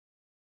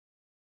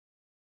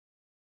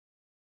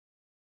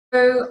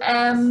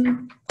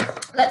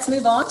Let's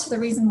move on to the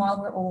reason why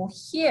we're all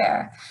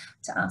here,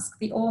 to ask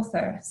the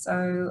author.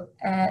 So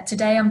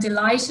today I'm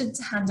delighted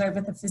to hand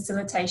over the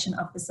facilitation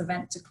of this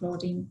event to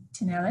Claudine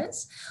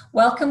Tinellis.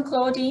 Welcome,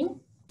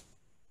 Claudine.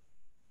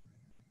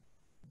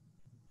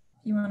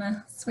 You want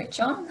to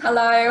switch on?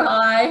 Hello,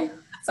 hi.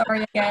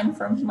 Sorry again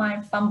for my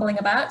fumbling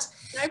about.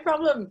 No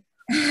problem.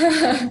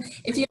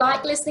 If you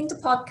like listening to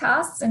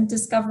podcasts and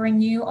discovering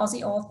new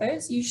Aussie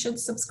authors, you should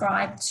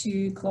subscribe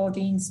to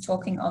Claudine's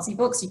Talking Aussie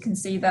Books. You can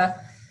see the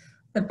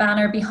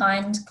banner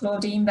behind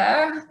Claudine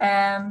there.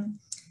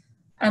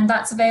 And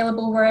that's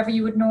available wherever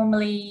you would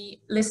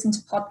normally listen to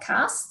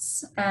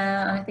podcasts.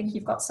 I think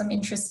you've got some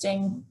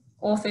interesting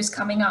authors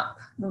coming up.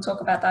 We'll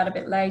talk about that a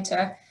bit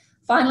later.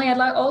 Finally, I'd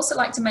also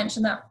like to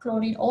mention that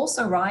Claudine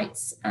also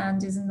writes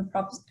and is in the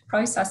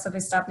process of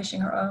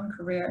establishing her own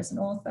career as an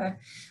author.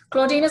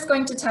 Claudine is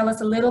going to tell us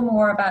a little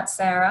more about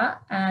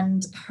Sarah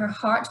and her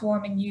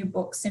heartwarming new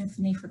book,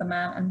 Symphony for the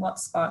Man, and what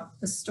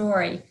sparked the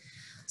story.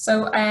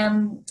 So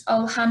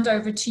I'll hand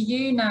over to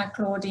you now,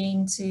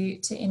 Claudine,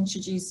 to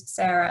introduce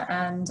Sarah,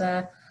 and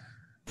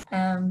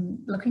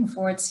looking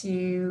forward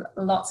to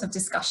lots of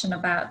discussion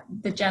about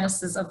the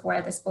genesis of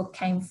where this book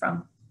came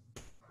from.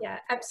 Yeah,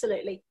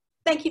 absolutely.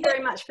 Thank you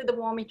very much for the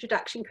warm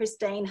introduction,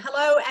 Christine.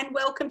 Hello and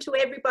welcome to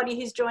everybody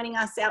who's joining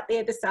us out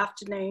there this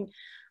afternoon.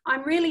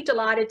 I'm really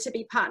delighted to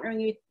be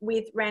partnering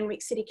with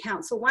Randwick City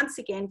Council once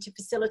again to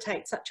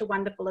facilitate such a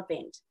wonderful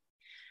event.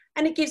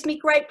 And it gives me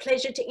great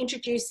pleasure to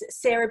introduce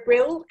Sarah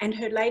Brill and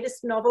her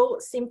latest novel,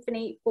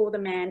 Symphony for the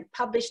Man,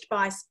 published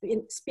by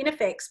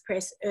Spinifex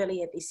Press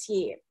earlier this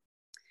year.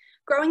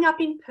 Growing up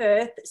in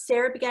Perth,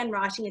 Sarah began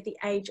writing at the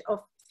age of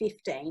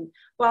 15.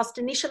 Whilst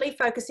initially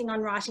focusing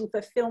on writing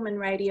for film and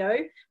radio,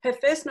 her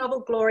first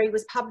novel, Glory,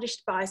 was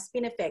published by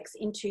Spinifex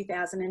in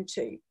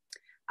 2002.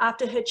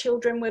 After her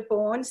children were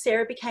born,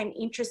 Sarah became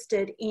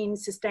interested in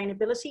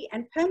sustainability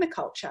and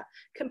permaculture,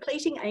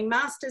 completing a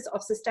Masters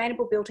of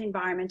Sustainable Built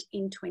Environment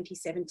in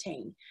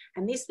 2017.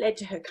 And this led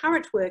to her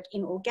current work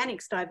in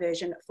organics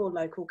diversion for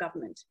local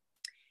government.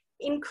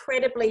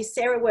 Incredibly,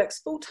 Sarah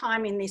works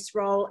full-time in this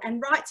role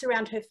and writes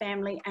around her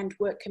family and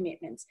work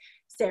commitments.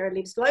 Sarah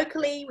lives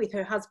locally with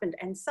her husband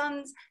and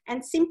sons,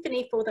 and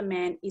Symphony for the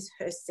Man is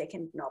her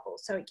second novel.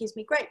 So it gives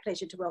me great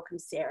pleasure to welcome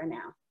Sarah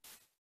now.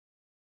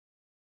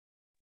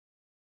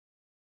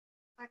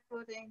 Hi,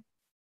 Claudine.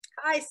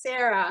 Hi,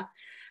 Sarah.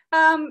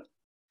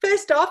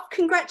 First off,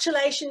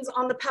 congratulations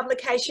on the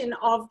publication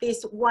of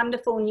this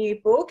wonderful new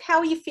book. How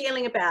are you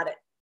feeling about it?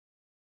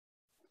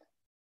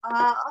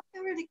 I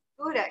feel really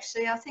good,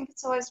 actually. I think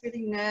it's always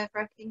really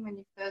nerve-wracking when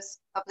you first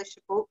publish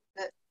a book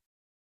that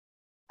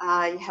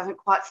you haven't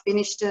quite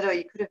finished it or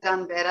you could have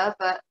done better,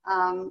 but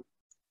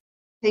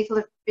people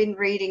have been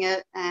reading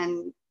it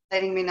and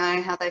letting me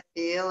know how they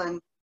feel,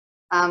 and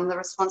the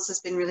response has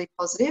been really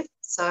positive.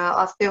 So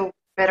I feel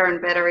better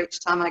and better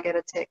each time I get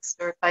a text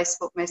or a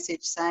Facebook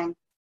message saying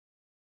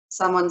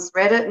someone's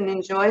read it and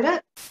enjoyed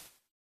it.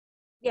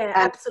 Yeah,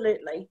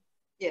 absolutely.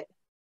 Yeah.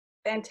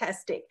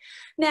 Fantastic.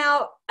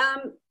 Now,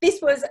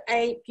 this was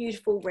a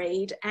beautiful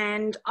read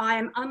and I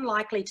am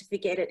unlikely to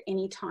forget it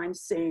anytime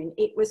soon.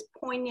 It was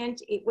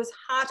poignant, it was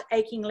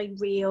heart-achingly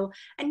real,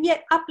 and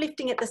yet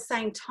uplifting at the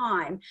same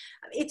time.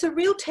 It's a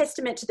real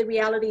testament to the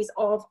realities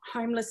of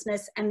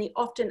homelessness and the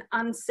often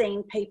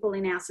unseen people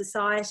in our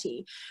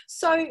society.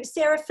 So,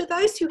 Sarah, for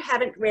those who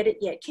haven't read it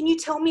yet, can you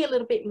tell me a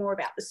little bit more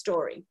about the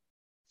story?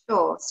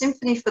 Sure.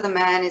 Symphony for the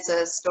Man is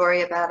a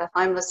story about a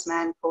homeless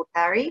man called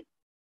Harry,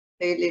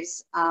 who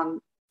lives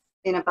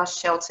in a bus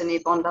shelter near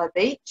Bondi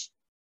Beach,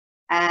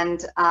 and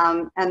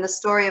the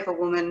story of a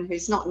woman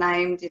who's not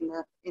named in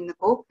the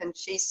book, and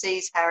she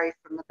sees Harry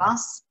from the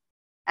bus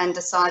and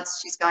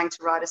decides she's going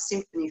to write a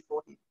symphony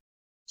for him.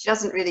 She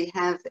doesn't really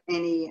have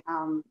any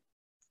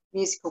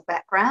musical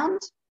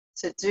background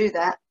to do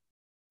that,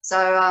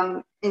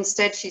 so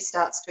instead she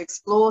starts to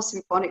explore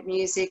symphonic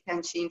music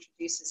and she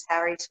introduces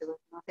Harry to it.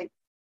 And I think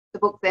the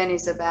book then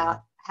is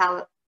about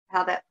how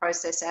that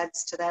process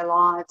adds to their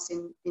lives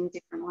in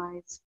different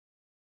ways.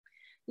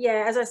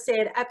 Yeah, as I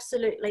said,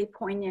 absolutely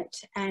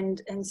poignant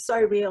and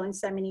so real in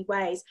so many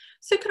ways.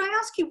 So could I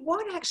ask you,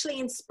 what actually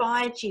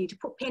inspired you to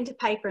put pen to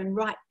paper and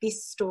write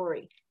this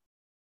story?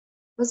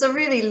 It was a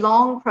really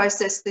long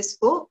process, this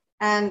book,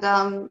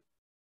 and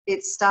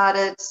it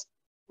started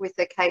with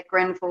a Kate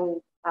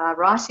Grenville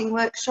writing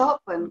workshop,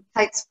 and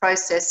Kate's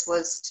process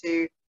was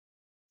to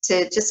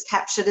just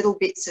capture little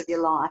bits of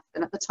your life.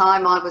 And at the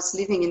time I was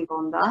living in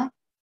Bondi,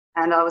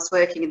 and I was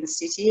working in the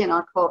city, and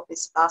I caught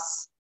this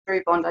bus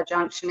through Bondi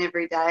Junction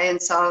every day, and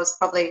so I was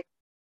probably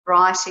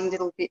writing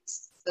little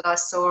bits that I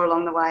saw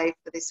along the way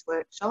for this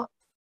workshop.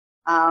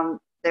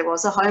 There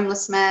was a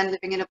homeless man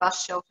living in a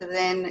bus shelter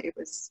then. It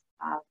was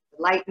the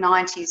late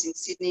 90s in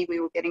Sydney. We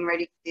were getting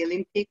ready for the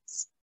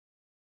Olympics.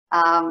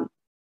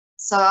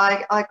 So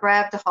I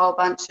grabbed a whole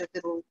bunch of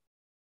little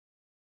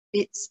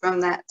bits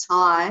from that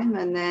time,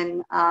 and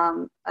then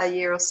a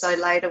year or so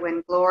later,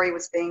 when Glory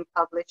was being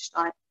published,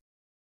 I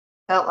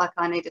felt like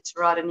I needed to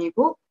write a new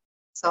book.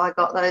 So I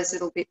got those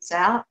little bits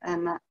out,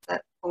 and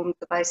that formed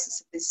the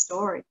basis of this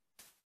story.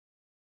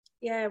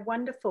 Yeah,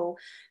 wonderful.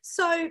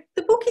 So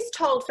the book is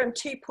told from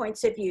 2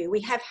 points of view.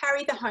 We have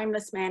Harry, the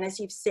homeless man, as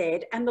you've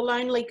said, and the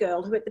lonely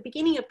girl who at the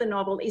beginning of the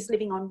novel is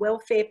living on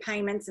welfare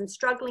payments and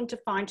struggling to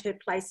find her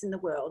place in the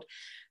world.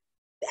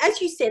 As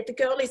you said, the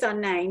girl is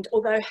unnamed,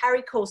 although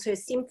Harry calls her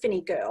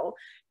Symphony Girl.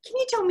 Can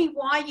you tell me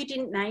why you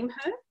didn't name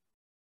her?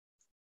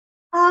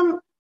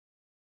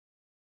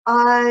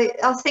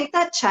 I think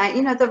that changed.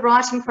 You know, the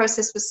writing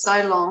process was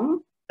so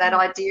long, that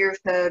idea of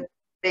her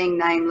being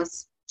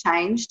nameless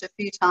changed a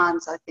few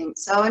times, I think.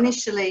 So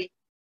initially,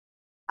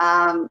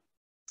 I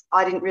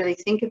didn't really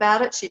think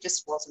about it. She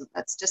just wasn't.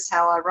 That's just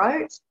how I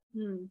wrote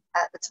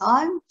at the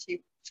time.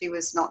 She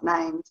was not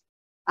named.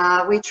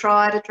 We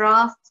tried a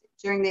draft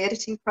during the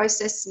editing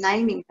process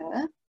naming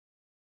her,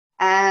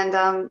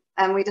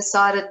 and we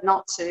decided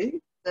not to.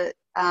 That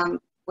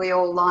we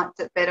all liked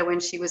it better when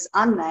she was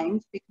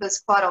unnamed,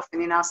 because quite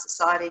often in our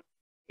society,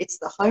 it's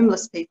the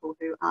homeless people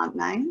who aren't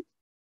named.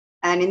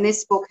 And in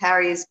this book,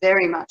 Harry is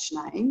very much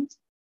named.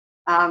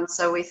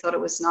 So we thought it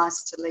was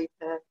nice to leave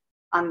her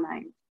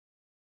unnamed.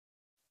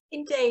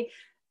 Indeed.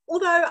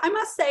 Although I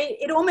must say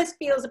it almost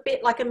feels a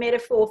bit like a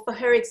metaphor for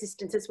her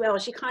existence as well.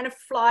 She kind of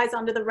flies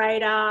under the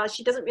radar.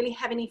 She doesn't really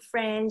have any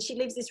friends. She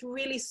lives this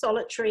really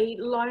solitary,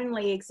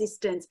 lonely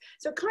existence.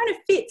 So it kind of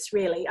fits,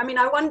 really. I mean,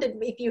 I wondered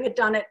if you had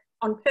done it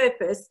on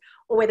purpose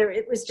or whether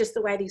it was just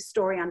the way the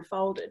story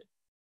unfolded.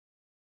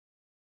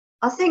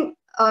 I think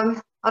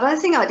I don't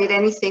think I did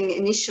anything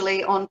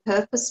initially on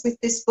purpose with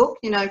this book,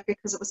 you know,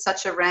 because it was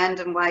such a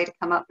random way to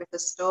come up with a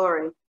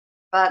story.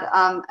 But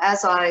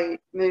as I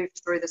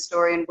moved through the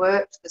story and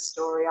worked the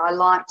story, I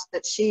liked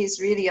that she is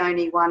really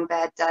only one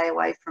bad day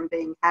away from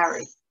being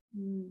Harry.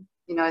 You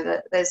know,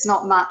 that there's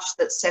not much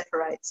that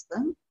separates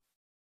them,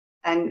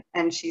 and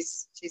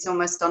she's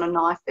almost on a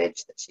knife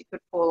edge that she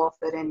could fall off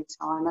at any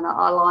time. And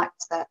I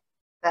liked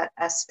that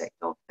aspect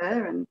of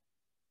her, and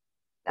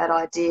that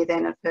idea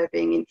then of her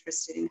being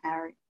interested in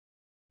Harry.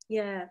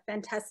 Yeah,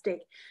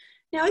 fantastic.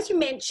 Now, as you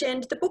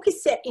mentioned, the book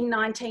is set in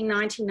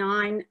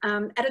 1999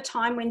 at a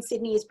time when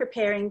Sydney is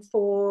preparing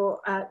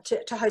for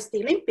to host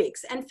the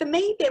Olympics. And for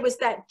me, there was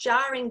that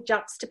jarring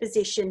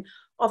juxtaposition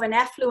of an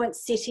affluent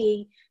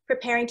city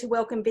preparing to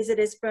welcome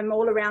visitors from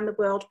all around the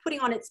world,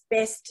 putting on its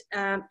best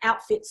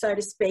outfit, so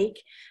to speak,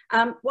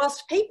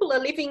 whilst people are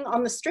living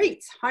on the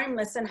streets,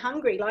 homeless and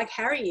hungry like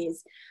Harry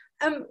is.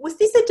 Was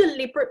this a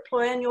deliberate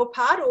ploy on your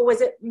part, or was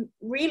it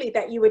really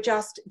that you were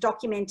just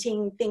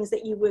documenting things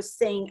that you were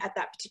seeing at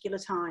that particular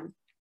time?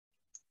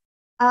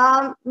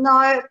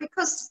 No,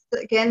 because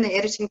again, the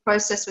editing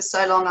process was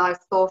so long, I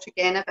thought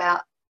again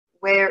about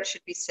where it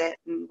should be set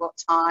and what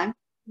time.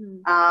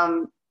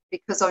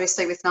 Because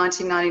obviously with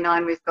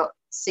 1999, we've got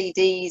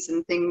CDs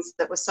and things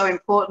that were so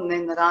important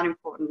then that aren't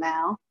important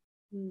now.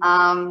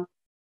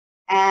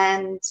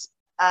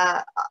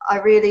 I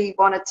really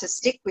wanted to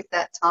stick with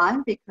that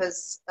time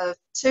because of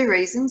two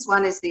reasons.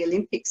 One is the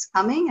Olympics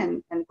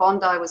coming, and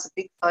Bondi was a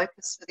big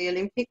focus for the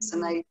Olympics,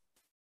 and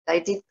they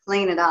did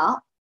clean it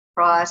up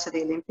prior to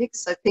the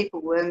Olympics, so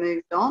people were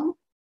moved on.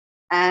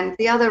 And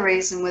the other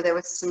reason were there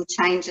were some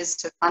changes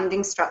to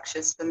funding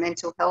structures for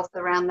mental health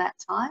around that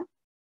time.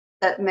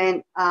 That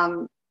meant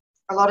a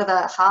lot of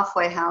the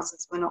halfway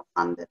houses were not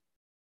funded.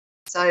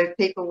 So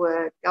people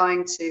were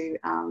going to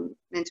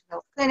mental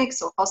health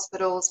clinics or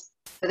hospitals,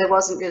 but there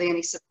wasn't really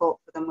any support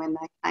for them when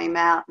they came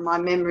out. My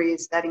memory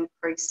is that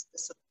increased the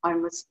sort of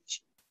homeless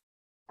issue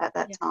at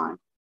that time.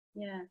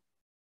 Yeah,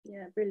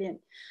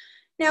 brilliant.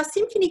 Now,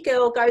 Symphony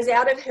Girl goes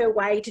out of her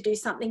way to do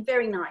something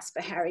very nice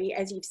for Harry,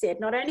 as you've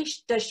said. Not only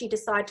does she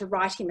decide to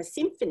write him a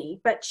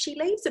symphony, but she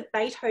leaves a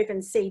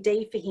Beethoven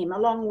CD for him,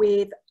 along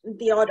with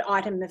the odd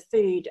item of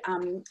food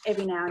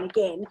every now and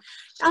again.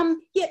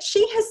 Yet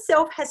she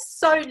herself has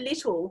so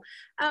little.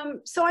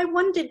 So I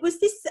wondered, was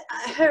this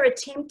her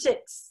attempt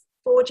at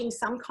forging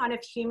some kind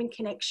of human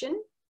connection?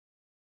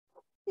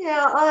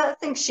 Yeah, I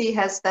think she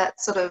has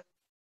that sort of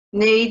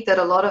need that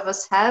a lot of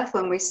us have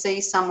when we see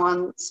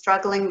someone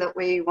struggling that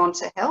we want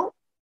to help.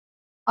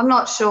 I'm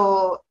not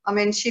sure, I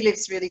mean, she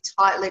lives really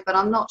tightly, but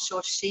I'm not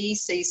sure she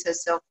sees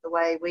herself the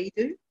way we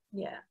do.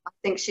 Yeah. I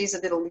think she's a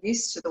little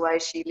used to the way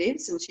she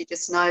lives, and she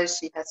just knows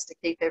she has to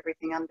keep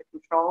everything under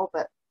control,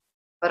 but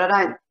I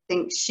don't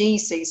think she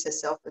sees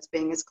herself as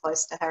being as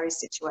close to Harry's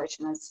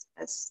situation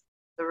as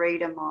the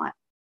reader might.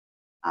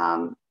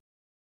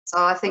 So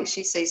I think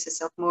she sees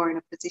herself more in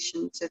a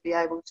position to be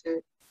able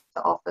to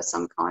offer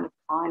some kind of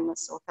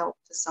kindness or help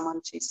to someone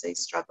she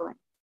sees struggling.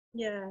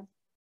 Yeah.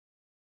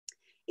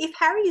 If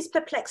Harry is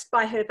perplexed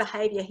by her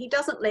behaviour, he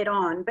doesn't let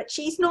on, but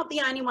she's not the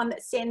only one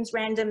that sends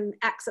random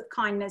acts of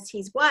kindness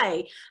his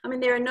way. I mean,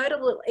 there are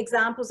notable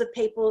examples of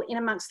people in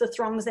amongst the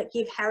throngs that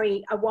give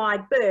Harry a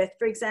wide berth.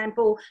 For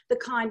example, the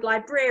kind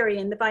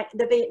librarian, the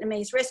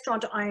Vietnamese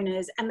restaurant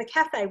owners, and the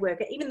cafe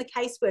worker, even the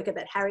caseworker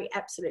that Harry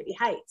absolutely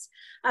hates.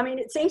 I mean,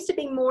 it seems to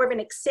be more of an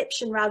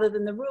exception rather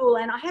than the rule.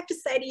 And I have to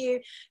say to you,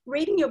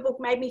 reading your book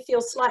made me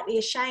feel slightly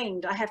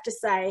ashamed, I have to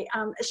say.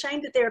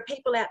 Ashamed that there are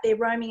people out there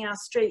roaming our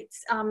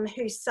streets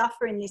who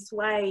suffer in this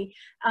way,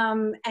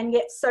 and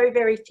yet so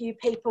very few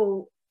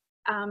people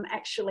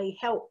actually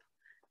help.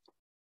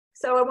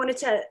 So I wanted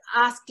to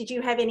ask, did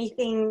you have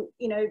anything,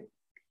 you know,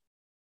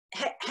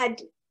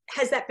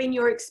 has that been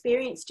your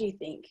experience, do you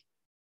think?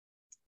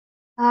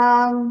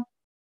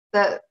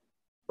 That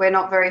we're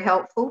not very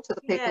helpful to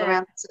the people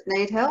around us that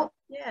need help.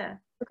 Yeah.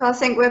 Because I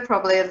think we're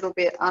probably a little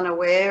bit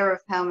unaware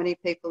of how many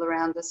people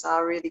around us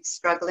are really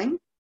struggling.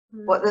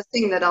 The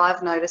thing that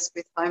I've noticed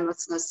with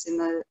homelessness in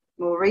the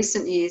more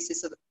recent years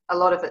is that a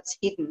lot of it's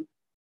hidden.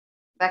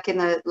 Back in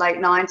the late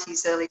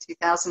 90s, early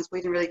 2000s, we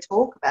didn't really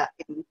talk about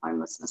hidden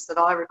homelessness that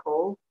I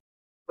recall.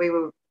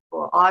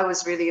 I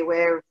was really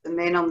aware of the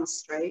men on the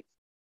street,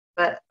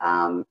 but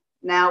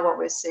now what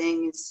we're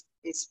seeing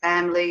is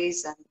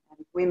families and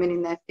women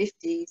in their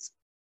 50s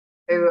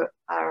who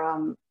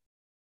are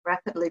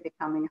rapidly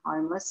becoming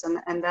homeless,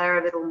 and they're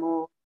a little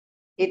more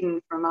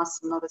hidden from us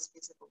and not as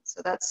visible.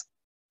 So that's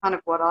kind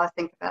of what I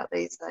think about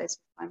these days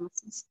with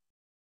homelessness.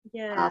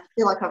 Yeah. I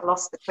feel like I've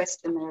lost the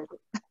question there a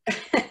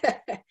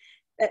bit.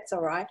 That's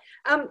all right.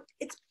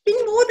 It's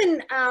been more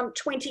than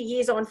 20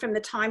 years on from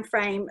the time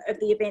frame of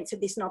the events of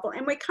this novel,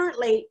 and we're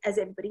currently, as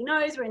everybody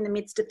knows, we're in the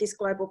midst of this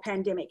global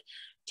pandemic.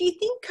 Do you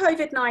think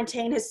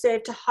COVID-19 has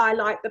served to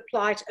highlight the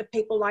plight of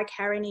people like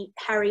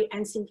Harry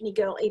and Symphony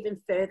Girl even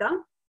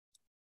further?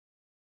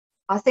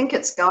 I think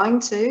it's going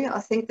to. I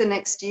think the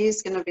next year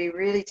is going to be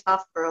really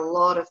tough for a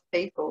lot of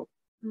people.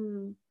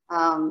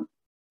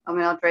 I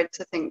mean, I dread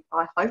to think,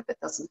 I hope it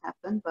doesn't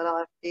happen, but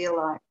I feel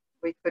like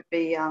we could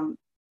be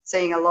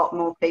seeing a lot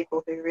more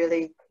people who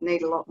really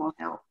need a lot more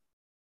help.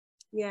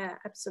 Yeah,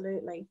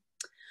 absolutely.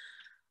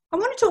 I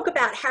want to talk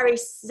about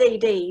Harry's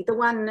CD, the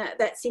one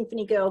that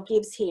Symphony Girl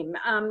gives him.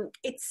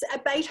 It's a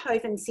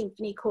Beethoven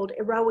symphony called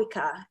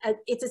Eroica.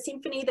 It's a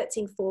symphony that's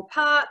in 4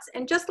 parts,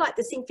 and just like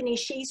the symphony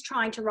she's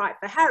trying to write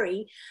for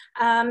Harry,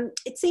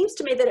 it seems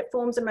to me that it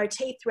forms a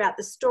motif throughout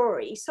the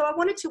story. So I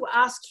wanted to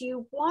ask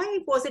you, why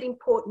was it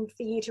important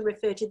for you to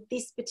refer to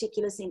this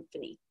particular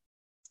symphony?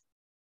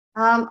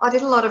 I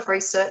did a lot of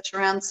research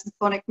around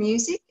symphonic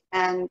music,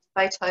 and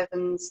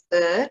Beethoven's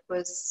Third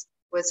was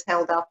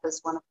held up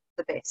as one of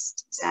the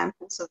best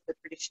examples of the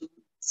traditional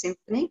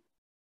symphony.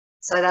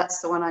 So that's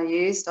the one I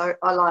used.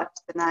 I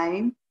liked the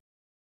name,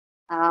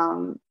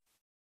 and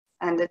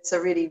it's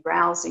a really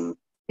rousing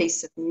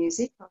piece of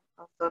music. I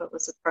thought it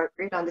was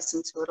appropriate. I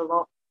listened to it a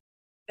lot.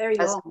 Very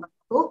long.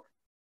 Book.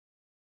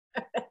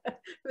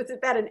 It's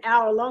about an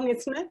hour long,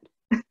 isn't it?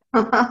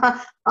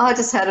 I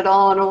just had it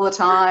on all the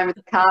time in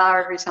the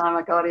car every time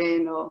I got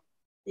in.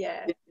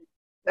 It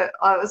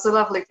was a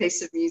lovely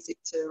piece of music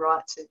to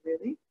write to,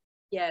 really.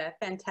 Yeah,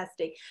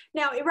 fantastic.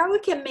 Now,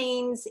 Eroica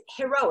means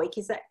heroic,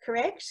 is that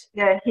correct?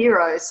 Yeah,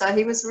 hero. So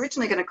he was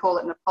originally going to call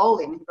it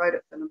Napoleon. He wrote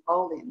it for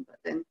Napoleon, but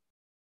then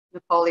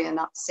Napoleon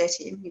upset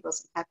him. He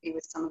wasn't happy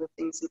with some of the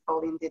things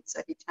Napoleon did,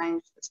 so he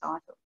changed the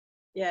title.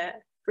 Yeah,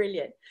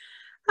 brilliant.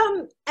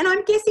 And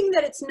I'm guessing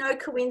that it's no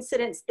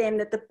coincidence then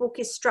that the book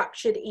is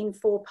structured in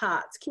 4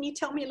 parts. Can you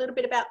tell me a little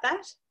bit about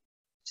that?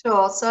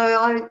 Sure.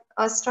 So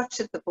I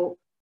structured the book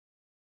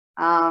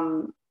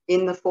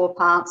in the 4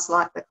 parts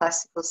like the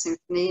classical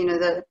symphony. You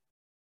know,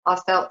 I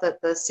felt that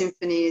the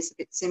symphony is a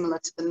bit similar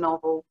to the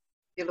novel.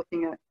 You're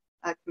looking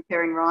at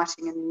comparing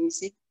writing and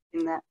music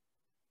in that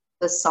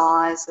the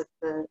size of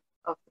the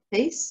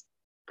piece.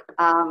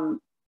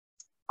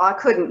 I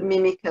couldn't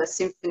mimic a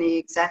symphony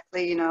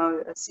exactly. You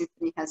know, a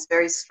symphony has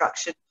very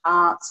structured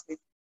parts with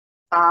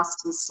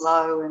fast and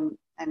slow and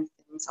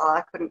things.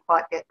 I couldn't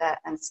quite get that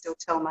and still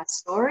tell my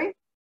story.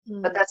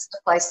 But that's the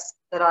place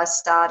that I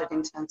started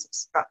in terms of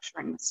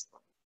structuring the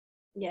story.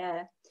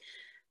 Yeah.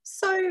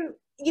 So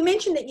you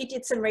mentioned that you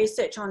did some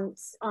research on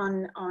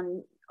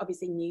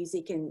obviously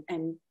music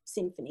and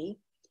symphony.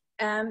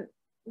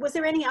 Was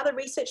there any other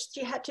research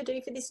that you had to do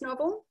for this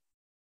novel?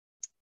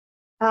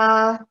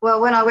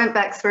 Well, when I went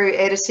back through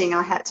editing,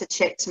 I had to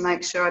check to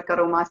make sure I got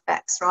all my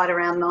facts right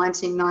around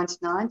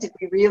 1999. Did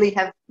we really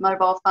have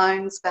mobile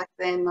phones back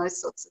then,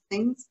 those sorts of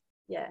things?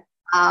 Yeah.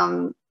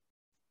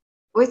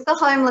 With the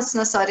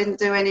homelessness, I didn't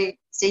do any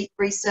deep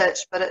research,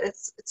 but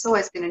it's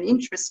always been an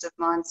interest of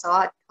mine. So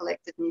I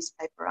collected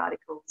newspaper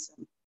articles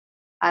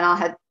and I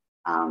had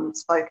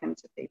spoken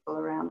to people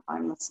around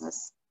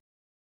homelessness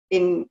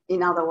in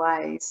other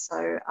ways.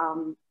 So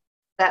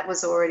that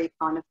was already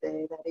kind of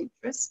there, that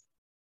interest.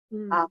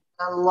 A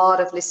lot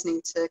of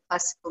listening to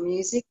classical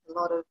music, a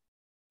lot of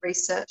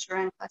research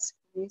around classical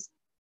music.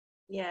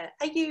 Yeah.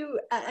 Are you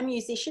a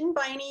musician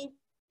by any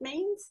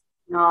means?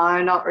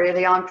 No, not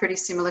really. I'm pretty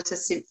similar to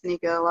Symphony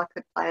Girl. I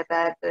could play a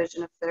bad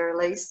version of Fur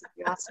Elise if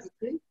you asked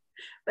me to.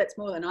 That's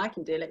more than I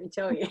can do, let me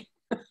tell you.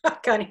 I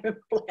can't even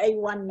play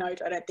one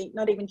note, I don't think.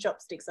 Not even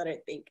chopsticks, I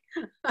don't think.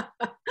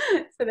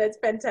 So that's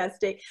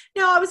fantastic.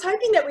 Now, I was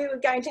hoping that we were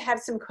going to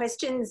have some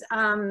questions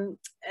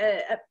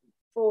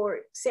for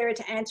Sarah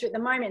to answer at the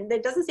moment.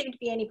 There doesn't seem to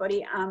be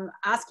anybody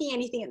asking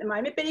anything at the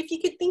moment, but if you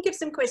could think of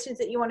some questions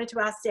that you wanted to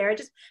ask Sarah,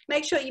 just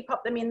make sure you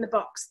pop them in the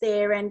box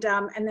there, and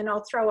then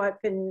I'll throw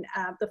open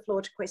the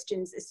floor to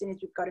questions as soon as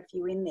we've got a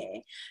few in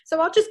there.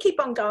 So I'll just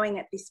keep on going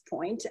at this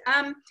point.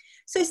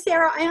 So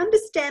Sarah, I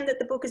understand that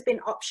the book has been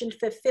optioned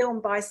for film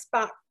by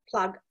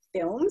Sparkplug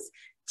Films.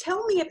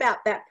 tell me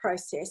about that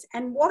process,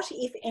 and what,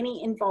 if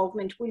any,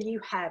 involvement will you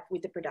have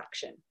with the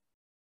production?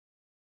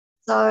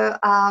 So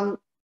I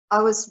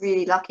was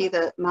really lucky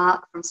that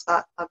Mark from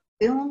Spark Plug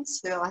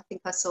Films, who I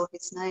think I saw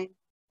his name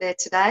there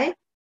today,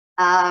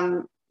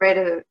 read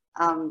a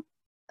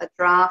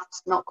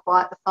draft, not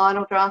quite the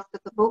final draft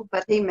of the book,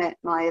 but he met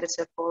my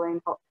editor, Pauline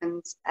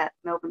Hopkins, at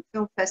Melbourne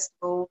Film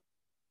Festival.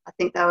 I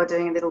think they were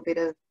doing a little bit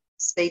of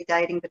speed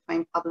dating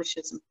between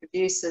publishers and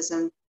producers,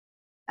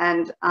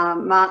 and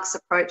Mark's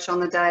approach on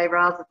the day,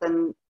 rather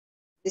than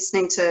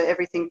listening to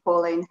everything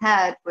Pauline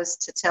had, was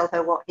to tell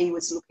her what he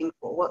was looking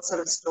for, what sort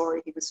of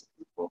story he was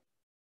looking for.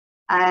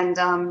 And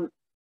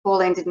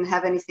Pauline didn't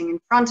have anything in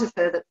front of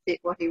her that fit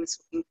what he was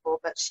looking for,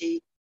 but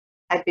she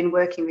had been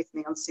working with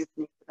me on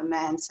Symphony for the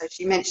Man. So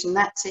she mentioned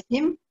that to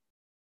him.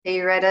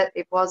 He read it.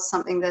 It was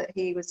something that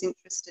he was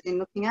interested in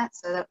looking at.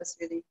 So that was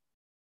really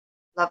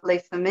lovely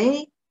for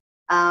me.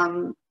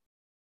 And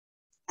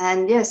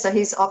yeah, so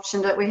he's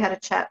optioned it. We had a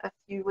chat a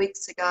few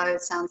weeks ago.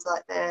 It sounds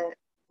like they're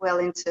well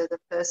into the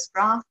first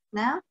draft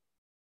now.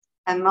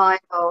 And my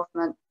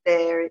involvement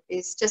there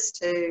is just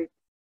to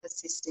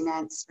assist in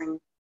answering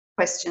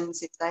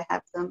questions if they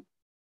have them.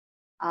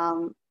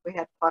 We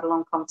had quite a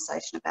long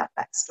conversation about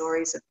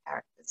backstories of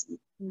characters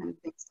and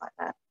things like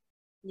that.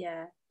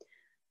 Yeah.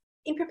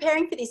 In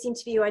preparing for this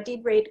interview, I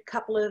did read a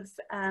couple of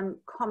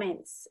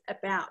comments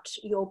about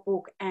your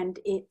book and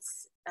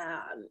its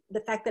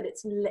the fact that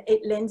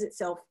it lends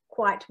itself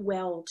quite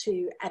well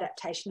to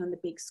adaptation on the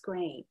big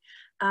screen.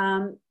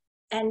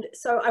 And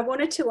so I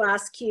wanted to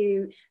ask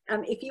you,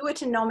 if you were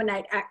to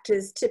nominate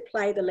actors to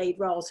play the lead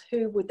roles,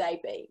 who would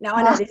they be? Now,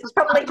 I know this is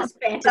probably just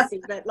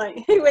fantasy, but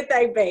like, who would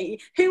they be?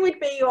 Who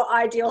would be your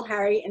ideal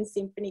Harry and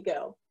Symphony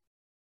girl?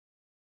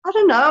 I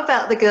don't know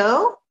about the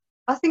girl.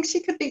 I think she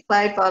could be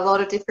played by a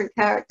lot of different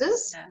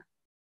characters.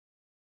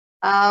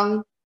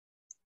 Yeah.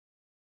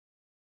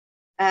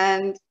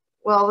 And,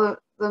 well,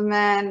 the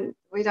man,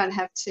 we don't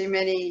have too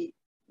many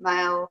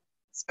male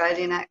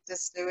Australian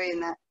actors, do we,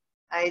 in that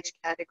age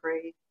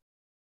category?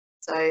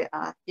 So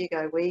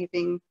Hugo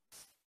Weaving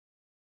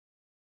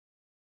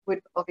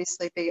would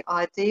obviously be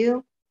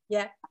ideal.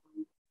 Yeah.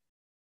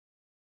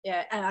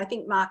 Yeah, and I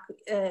think Mark,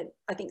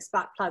 I think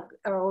Sparkplug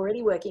are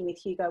already working with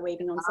Hugo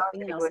Weaving on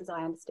something else, as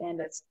I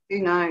understand it. Who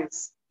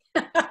knows?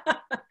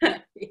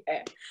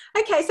 Yeah.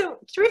 Okay, so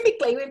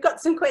terrifically, we've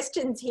got some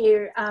questions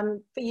here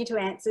for you to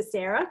answer,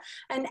 Sarah.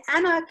 And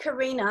Anna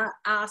Karina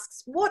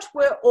asks, what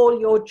were all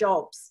your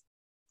jobs?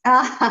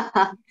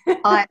 Hi,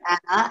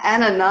 Anna.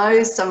 Anna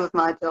knows some of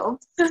my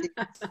jobs.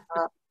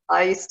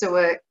 I used to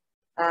work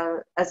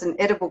as an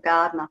edible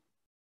gardener.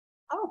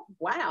 Oh,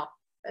 wow.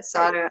 That's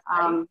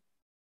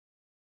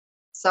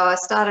so I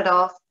started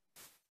off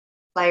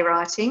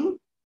playwriting,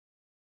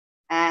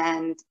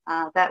 and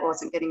that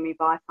wasn't getting me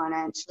by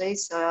financially.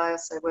 So I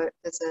also worked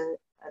as a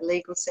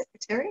legal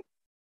secretary,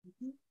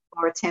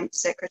 or a temp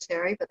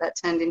secretary, but that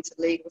turned into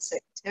legal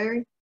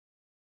secretary.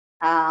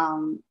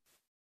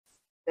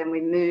 Then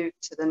we moved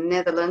to the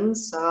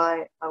Netherlands, so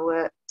I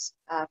worked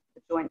for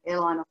the Joint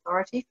Airline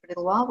Authority for a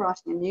little while,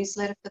 writing a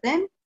newsletter for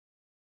them.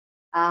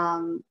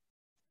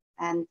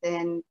 And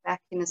then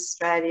back in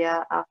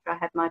Australia, after I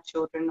had my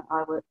children,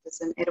 I worked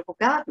as an edible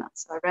gardener.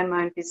 So I ran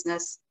my own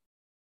business,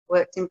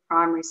 worked in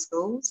primary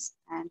schools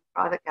and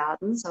private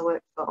gardens. I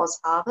worked for Oz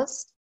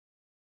Harvest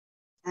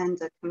and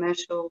a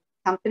commercial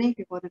company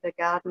who wanted a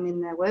garden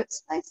in their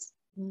workspace.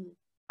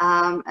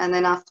 And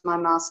then after my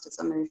master's,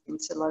 I moved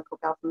into local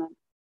government,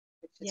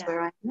 which is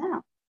where I am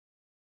now.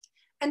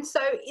 And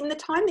so in the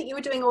time that you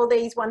were doing all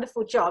these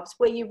wonderful jobs,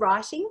 were you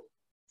writing?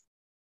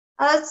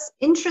 It's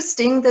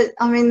interesting that,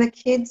 I mean, the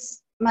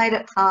kids made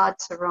it hard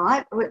to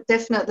write.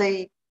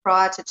 Definitely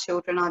prior to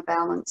children, I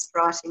balanced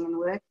writing and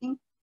working.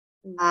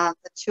 The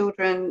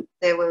children,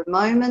 there were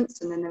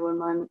moments, and then there were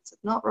moments of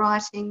not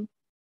writing.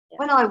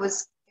 When I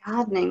was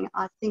gardening,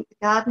 I think the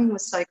gardening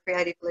was so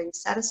creatively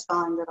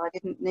satisfying that I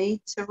didn't need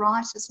to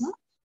write as much.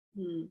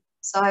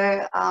 So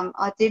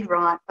I did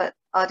write, but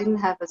I didn't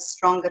have a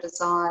stronger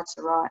desire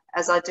to write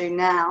as I do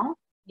now.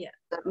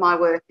 That my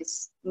work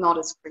is not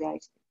as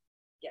creative.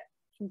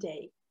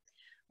 Indeed.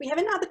 We have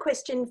another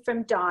question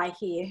from Di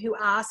here, who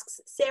asks,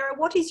 Sarah,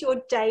 what is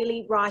your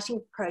daily writing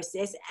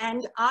process,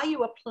 and are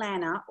you a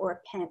planner or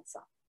a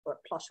pantser, or a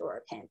plotter or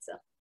a pantser?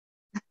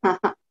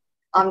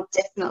 I'm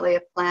definitely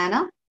a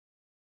planner.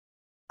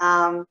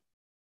 I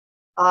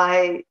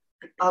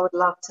would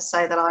love to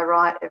say that I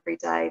write every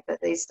day, but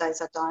these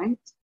days I don't.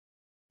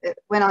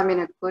 When I'm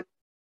in a good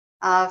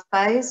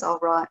phase, I'll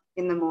write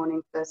in the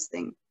morning first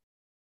thing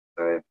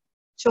for a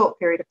short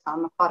period of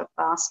time. I'm quite a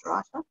fast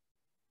writer.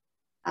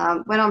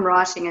 When I'm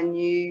writing a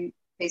new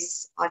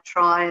piece, I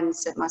try and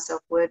set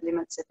myself word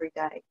limits every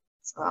day.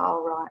 So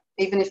I'll write,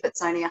 even if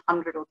it's only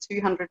 100 or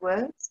 200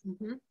 words,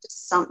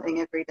 just something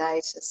every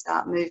day to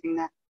start moving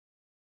that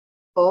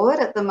forward.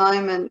 At the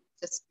moment,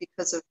 just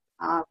because of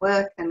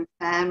work and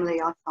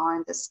family, I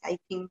find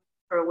escaping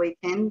for a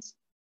weekend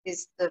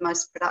is the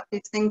most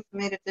productive thing for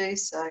me to do.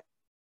 So I've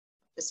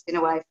just been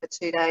away for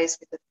 2 days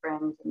with a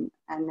friend,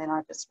 and then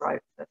I just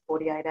wrote for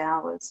 48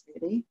 hours,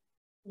 really.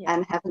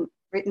 and haven't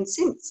written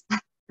since.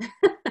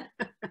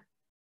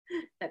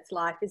 That's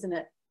life, isn't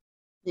it?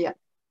 Yeah.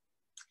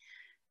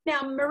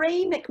 Now,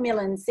 Marie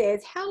McMillan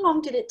says, how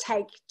long did it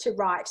take to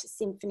write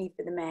Symphony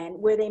for the Man?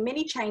 Were there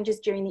many changes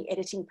during the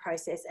editing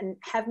process, and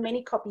have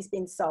many copies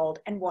been sold?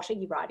 And what are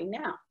you writing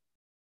now?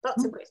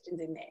 Lots of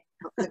questions in there.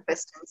 Lots of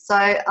questions. So,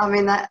 I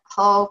mean, that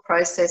whole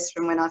process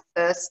from when I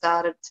first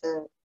started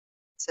to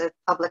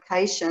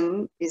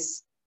publication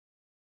is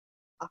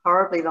a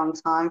horribly long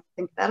time.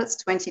 Think about it, it's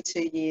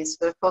 22 years.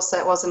 But of course,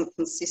 that wasn't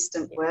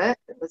consistent work.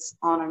 It was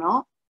on and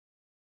off.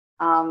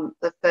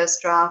 The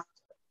first draft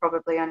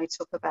probably only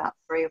took about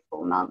 3 or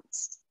 4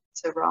 months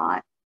to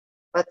write,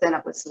 but then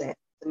it was left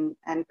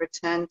and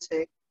returned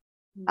to.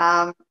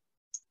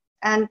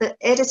 And the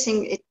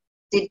editing, it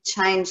did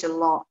change a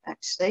lot,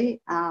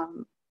 actually. I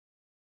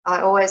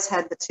always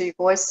had the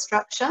 2-voice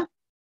structure,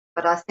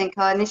 but I think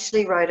I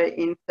initially wrote it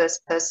in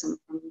first person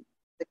from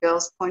the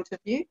girl's point of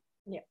view.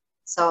 Yeah.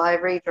 So I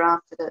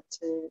redrafted it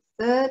to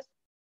third,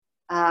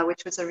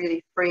 which was a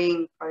really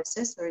freeing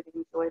process. I really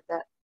enjoyed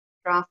that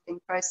drafting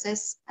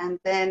process. And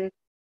then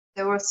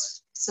there were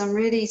some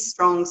really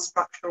strong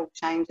structural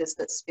changes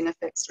that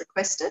Spinifex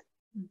requested.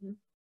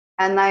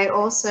 And they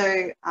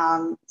also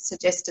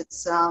suggested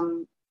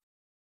some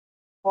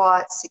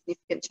quite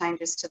significant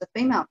changes to the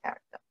female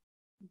character.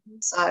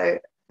 So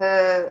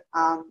her,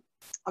 I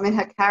mean,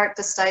 her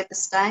character stayed the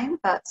same,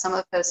 but some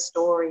of her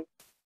story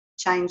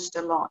changed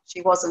a lot.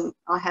 She wasn't,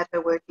 I had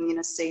her working in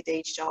a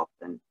CD shop,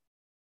 and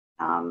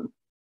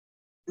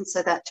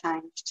so that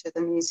changed to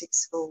the music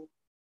school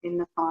in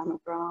the final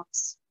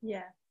drafts.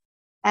 Yeah.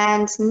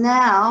 And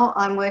now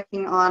I'm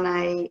working on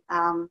a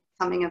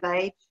coming of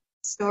age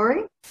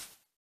story.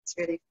 It's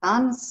really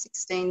fun.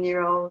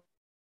 16-year-old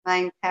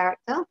main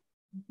character.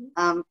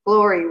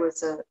 Glory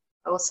was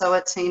also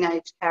a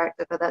teenage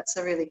character, but that's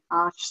a really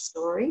harsh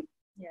story.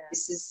 Yeah.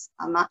 This is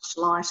a much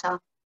lighter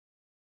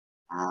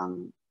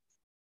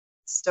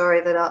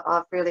story that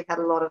I've really had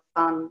a lot of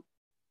fun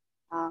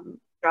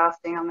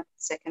drafting. I'm at the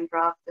second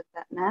draft of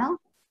that now.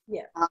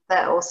 Yeah.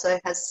 That also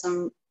has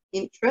some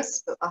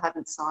interest, but I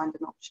haven't signed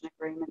an option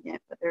agreement yet,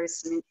 but there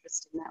is some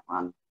interest in that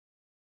one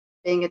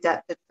being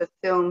adapted for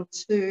film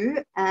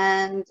too.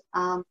 And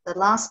the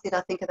last bit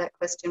I think of that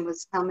question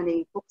was, how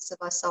many books have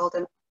I sold?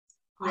 And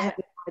I have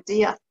no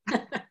idea.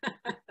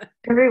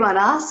 Everyone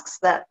asks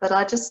that, but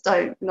I just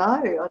don't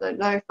know. I don't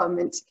know if I'm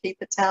meant to keep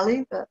a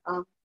tally, but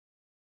I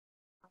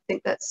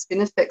think that's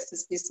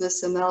Spinifex's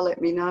business, and they'll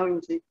let me know in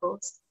due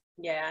course.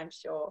 Yeah, I'm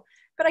sure.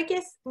 But I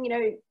guess, you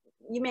know,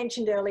 you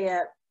mentioned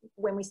earlier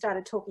when we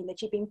started talking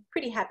that you've been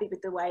pretty happy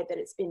with the way that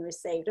it's been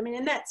received. I mean,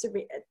 and that's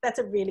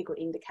a really good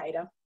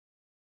indicator.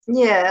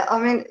 Yeah, I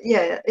mean,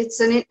 yeah, it's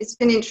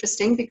been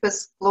interesting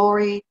because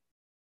Glory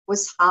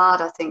was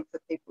hard, I think, for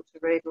people to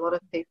read. A lot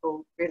of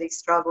people really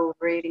struggled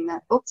reading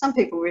that book. Some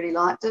people really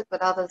liked it,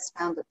 but others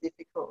found it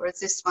difficult, whereas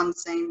this one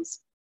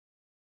seems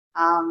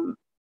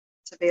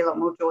to be a lot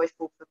more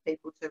joyful for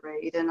people to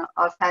read. And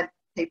I've had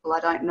people I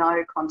don't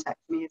know contact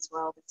me as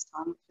well this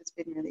time, which has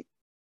been really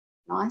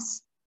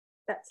nice.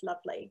 That's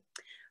lovely.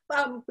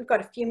 Well, we've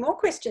got a few more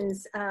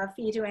questions for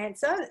you to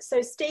answer.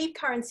 So Steve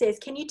Curran says,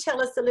 can you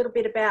tell us a little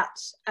bit about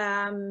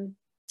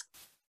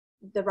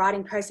the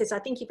writing process? I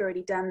think you've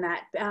already done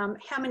that.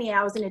 How many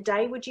hours in a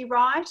day would you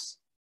write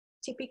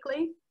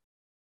typically?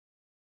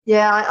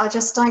 Yeah, I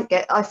just don't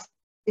get,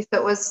 if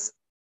it was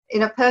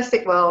in a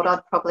perfect world,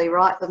 I'd probably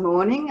write the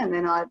morning and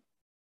then I'd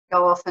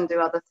go off and do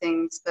other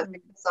things. But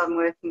because I'm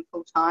working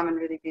full time and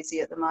really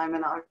busy at the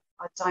moment, I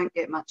don't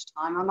get much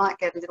time. I might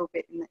get a little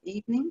bit in the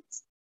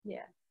evenings.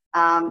 Yeah.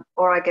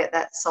 Or I get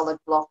that solid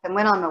block. And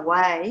when I'm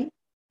away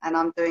and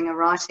I'm doing a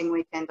writing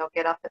weekend, I'll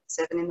get up at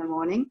 7 in the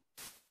morning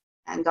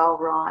and I'll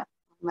write.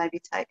 Maybe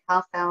take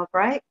half-hour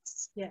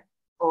breaks. Yeah.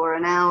 Or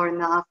an hour in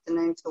the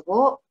afternoon to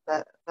walk.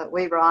 But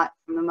we write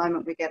from the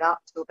moment we get up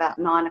to about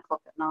 9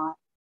 o'clock at night.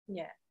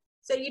 Yeah.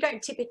 So you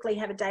don't typically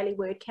have a daily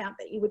word count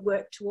that you would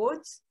work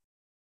towards?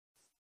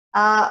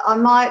 I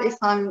might if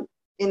I'm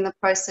in the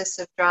process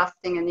of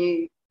drafting a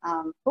new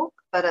book,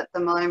 but at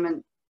the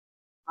moment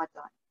I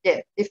don't.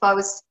 Yeah, if I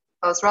was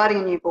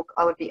writing a new book,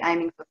 I would be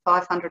aiming for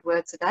 500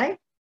 words a day.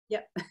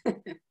 Yep.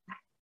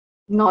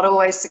 Not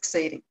always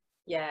succeeding.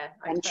 Yeah.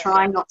 And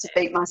trying not to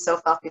beat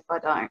myself up if I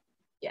don't.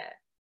 Yeah,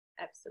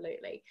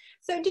 absolutely.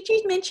 So did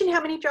you mention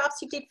how many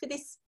drafts you did for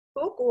this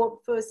book or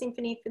for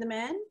Symphony for the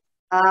Man?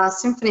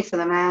 Symphony for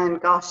the Man,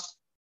 gosh.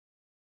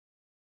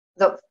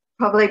 Look,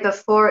 probably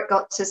before it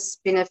got to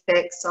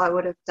Spinifex, I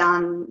would have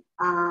done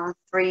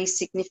 3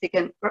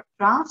 significant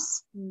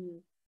drafts.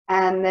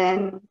 And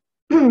then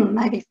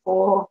maybe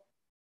 4,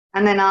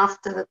 and then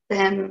after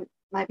them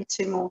maybe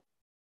 2 more.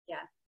 Yeah.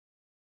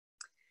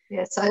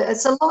 Yeah, so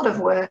it's a lot of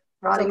work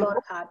writing. It's a lot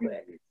of hard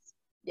work.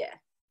 Yeah,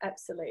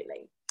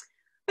 absolutely.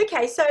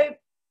 Okay, so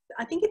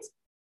I think it's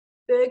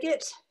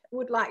Birgit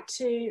would like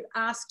to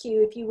ask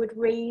you if you would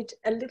read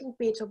a little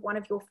bit of one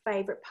of your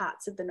favourite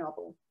parts of the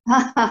novel.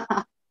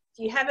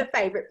 Do you have a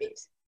favourite bit?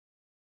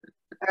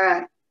 All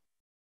right.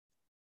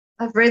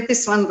 I've read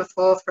this one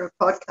before for a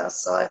podcast,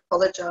 so I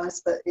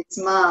apologise, but it's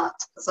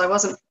marked because I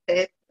wasn't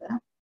prepared for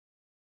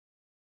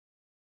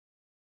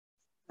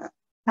that.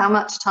 How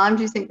much time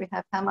do you think we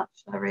have? How much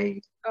should I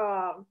read?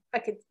 Oh, I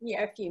could,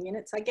 yeah, a few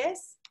minutes, I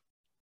guess.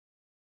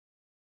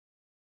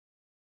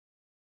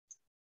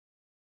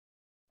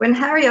 When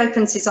Harry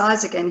opens his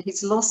eyes again,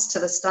 he's lost to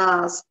the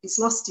stars. He's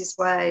lost his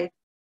way.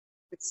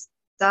 It's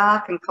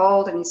dark and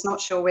cold and he's not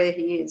sure where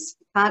he is.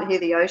 He can't hear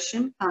the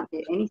ocean, can't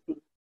hear anything.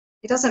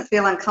 He doesn't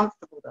feel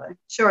uncomfortable though.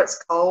 Sure,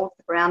 it's cold,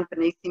 the ground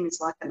beneath him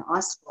is like an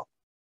ice block,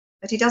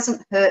 but he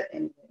doesn't hurt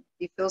anywhere.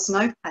 He feels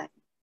no pain.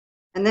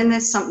 And then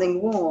there's something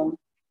warm.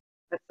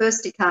 At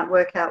first he can't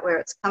work out where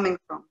it's coming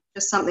from,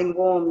 just something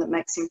warm that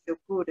makes him feel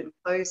good and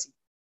cosy.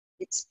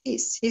 It's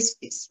piss, his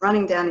piss,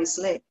 running down his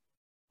leg.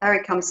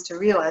 Harry comes to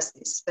realise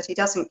this, but he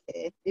doesn't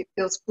care. It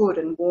feels good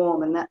and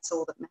warm and that's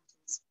all that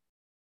matters.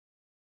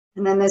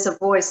 And then there's a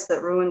voice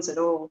that ruins it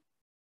all.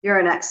 You're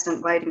an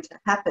accident waiting to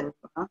happen,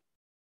 huh?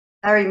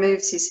 Harry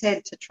moves his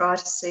head to try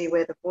to see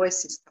where the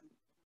voice is coming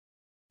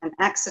from. An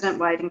accident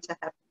waiting to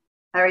happen.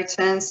 Harry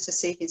turns to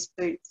see his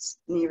boots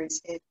near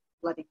his head,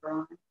 bloody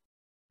brine.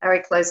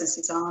 Harry closes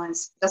his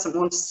eyes. He doesn't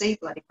want to see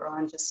bloody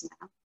brine just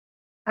now.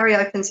 Harry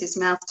opens his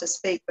mouth to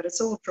speak, but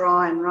it's all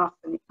dry and rough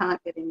and he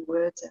can't get any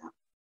words out.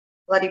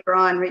 Bloody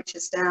brine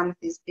reaches down with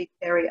his big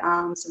hairy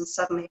arms and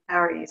suddenly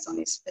Harry is on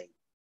his feet.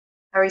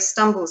 Harry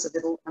stumbles a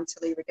little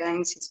until he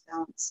regains his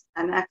balance.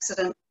 An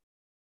accident?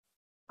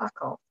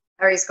 Fuck off.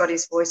 Harry's got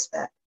his voice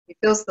back. He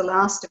feels the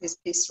last of his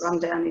piss run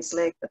down his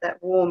leg, but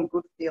that warm,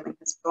 good feeling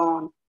has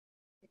gone.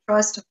 He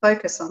tries to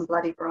focus on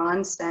bloody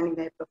brine standing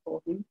there before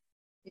him.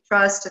 He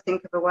tries to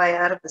think of a way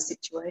out of the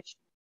situation.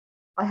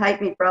 I hate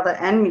me brother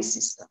and me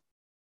sister.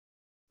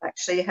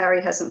 Actually,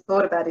 Harry hasn't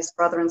thought about his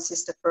brother and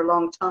sister for a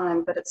long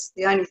time, but it's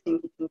the only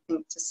thing he can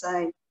think to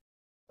say.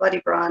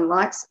 Bloody Brian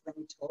likes it when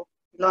you talk.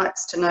 He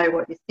likes to know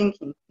what you're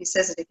thinking. He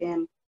says it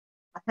again.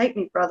 I hate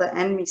me brother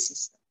and me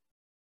sister.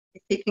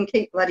 If he can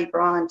keep bloody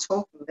Brian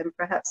talking, then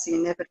perhaps the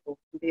inevitable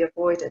can be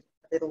avoided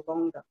a little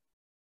longer.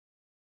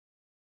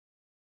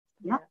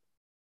 Yeah.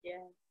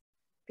 Yeah.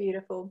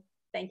 Beautiful.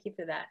 Thank you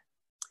for that.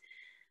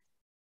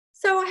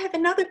 So I have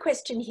another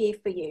question here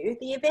for you.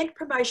 The event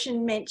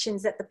promotion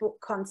mentions that the book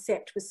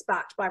concept was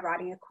sparked by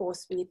writing a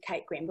course with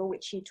Kate Grenville,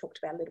 which you talked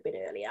about a little bit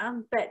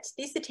earlier, but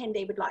this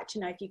attendee would like to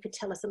know if you could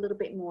tell us a little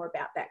bit more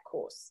about that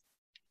course.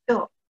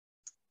 Sure.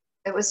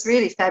 It was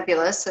really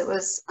fabulous. It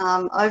was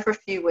over a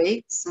few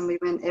weeks and we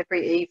went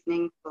every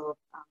evening for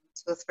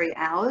 2 or 3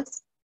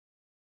 hours.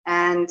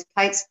 And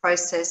Kate's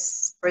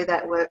process through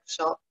that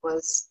workshop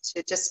was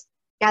to just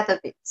gather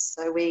bits.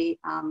 So we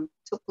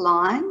took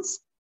lines.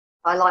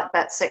 I like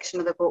that section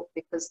of the book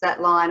because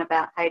that line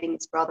about hating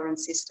his brother and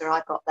sister,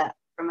 I got that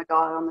from a guy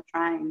on the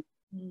train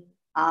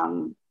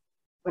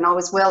when I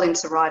was well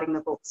into writing the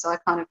book. So I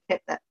kind of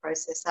kept that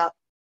process up.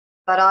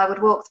 But I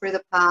would walk through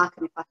the park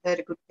and if I heard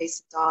a good piece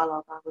of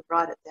dialogue, I would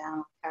write it down.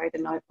 I carried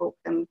a notebook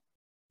and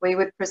we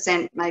would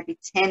present maybe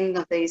 10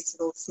 of these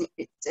little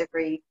snippets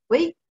every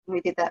week. And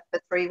we did that for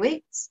 3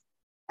 weeks.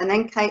 And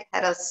then Kate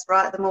had us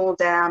write them all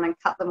down and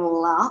cut them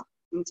all up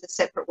into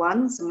separate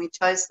ones and we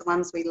chose the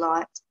ones we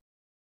liked.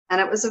 And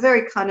it was a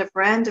very kind of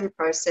random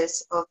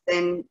process of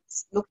then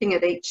looking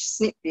at each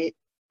snippet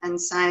and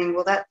saying,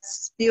 well, that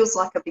feels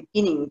like a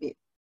beginning bit.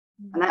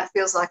 And that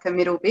feels like a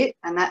middle bit,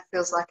 and that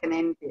feels like an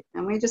end bit.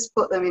 And we just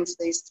put them into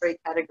these 3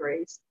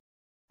 categories.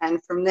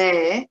 And from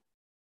there,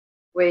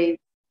 we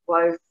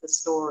wove the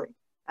story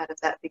out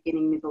of that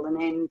beginning, middle, and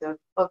end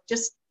of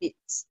just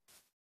bits.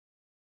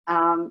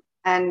 And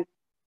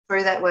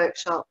through that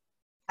workshop,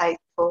 Kate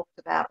talked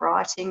about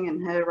writing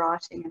and her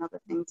writing and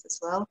other things as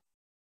well.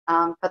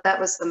 But that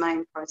was the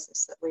main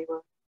process that we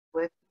were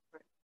working through.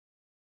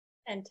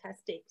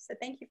 Fantastic. So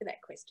thank you for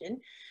that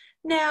question.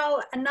 Now,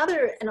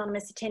 another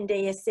anonymous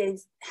attendee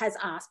has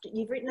asked,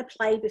 you've written a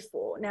play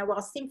before. Now, while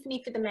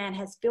Symphony for the Man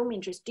has film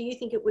interest, do you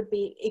think it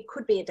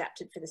could be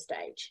adapted for the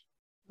stage?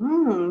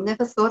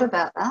 Never thought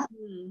about that.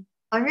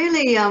 I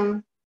really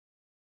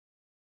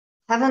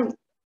haven't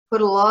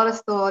put a lot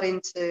of thought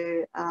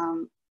into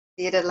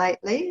theatre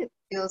lately. It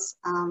feels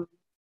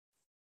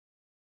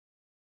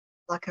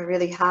like a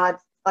really hard,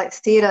 like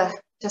theatre,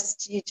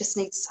 you just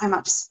need so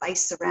much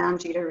space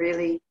around you to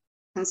really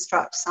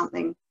construct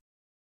something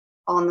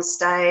on the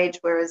stage,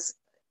 whereas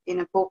in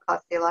a book I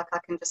feel like I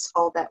can just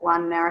hold that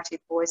one narrative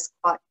voice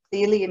quite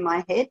clearly in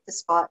my head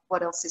despite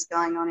what else is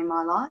going on in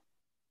my life.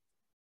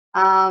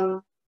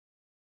 I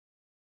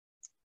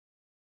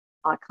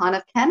kind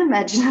of can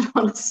imagine it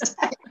on a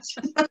stage.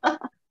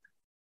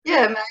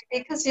 Yeah, maybe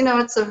because, you know,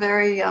 it's a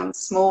very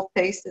small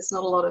piece. There's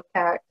not a lot of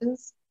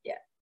characters. Yeah.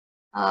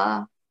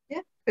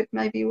 Yeah, could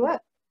maybe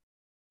work.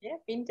 Yeah,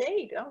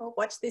 indeed. Oh, well,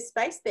 watch this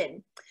space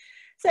then.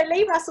 So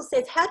Lee Russell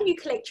says, how do you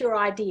collect your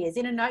ideas?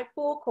 In a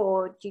notebook,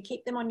 or do you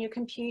keep them on your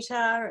computer?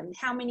 And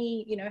how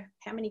many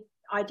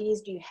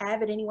ideas do you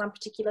have at any one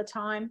particular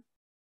time?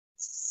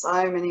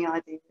 So many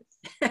ideas.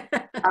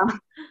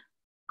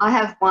 I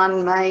have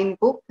one main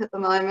book at the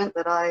moment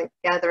that I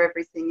gather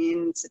everything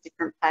in. It's a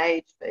different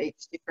page for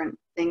each different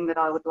thing that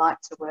I would like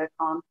to work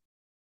on.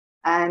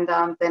 And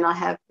then I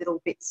have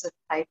little bits of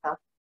paper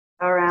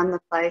around the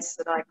place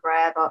that I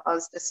grab. I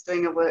was just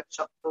doing a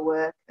workshop for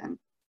work, and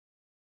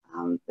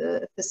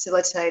the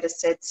facilitator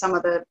said some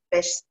of the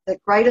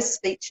greatest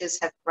speeches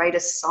have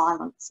greatest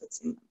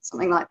silences in them,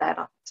 something like that.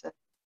 I have to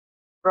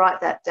write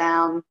that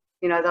down,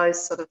 you know,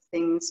 those sort of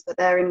things, but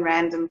they're in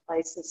random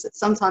places that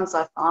sometimes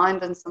I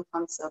find and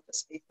sometimes they'll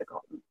just be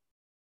forgotten.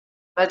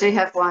 But I do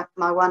have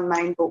my one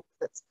main book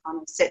that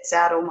kind of sets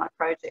out all my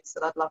projects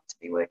that I'd love to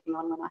be working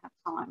on when I have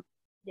time.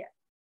 Yeah.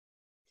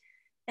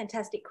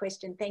 Fantastic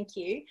question, thank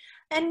you.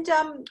 And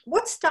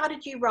what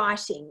started you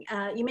writing?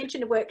 You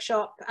mentioned a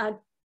workshop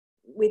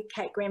with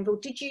Kate Grenville.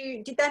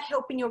 Did that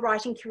help in your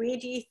writing career,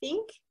 do you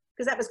think?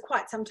 Because that was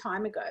quite some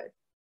time ago.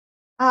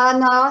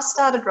 No, I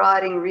started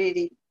writing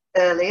really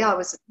early. I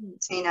was a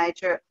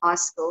teenager at high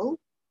school,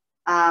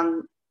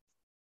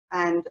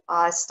 and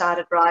I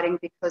started writing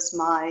because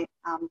my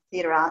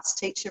theatre arts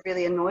teacher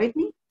really annoyed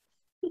me.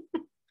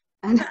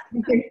 And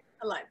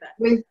I like that.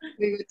 We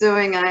were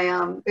doing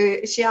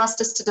she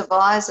asked us to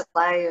devise a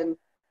play, and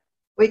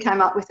we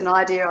came up with an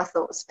idea I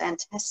thought was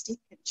fantastic,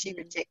 and she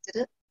rejected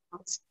it. I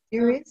was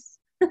furious.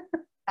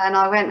 And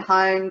I went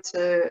home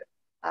to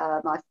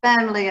my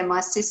family, and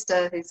my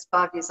sister, who's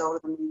 5 years older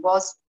than me,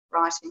 was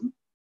writing.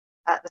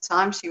 At the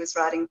time, she was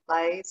writing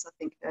plays. I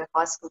think her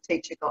high school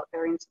teacher got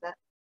her into that.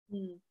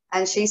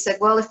 And she said,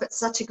 well, if it's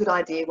such a good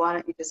idea, why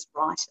don't you just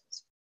write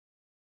it?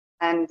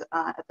 And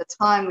at the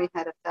time, we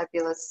had a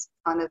fabulous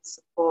kind of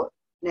support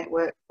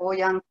network for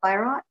young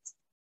playwrights.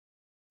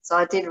 So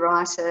I did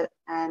write it,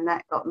 and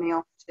that got me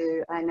off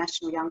to a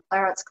National Young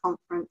Playwrights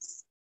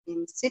Conference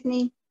in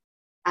Sydney.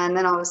 And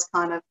then I was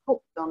kind of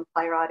hooked on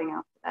playwriting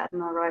after that,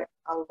 and I wrote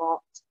a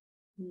lot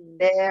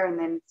there, and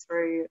then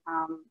through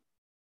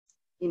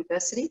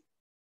university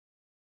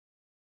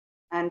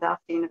and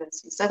after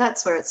university. So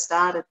that's where it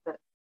started. But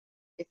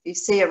if you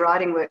see a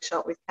writing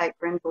workshop with Kate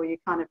Grenville, you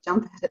kind of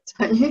jump at it,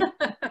 don't you?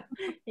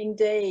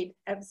 Indeed,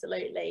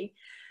 absolutely.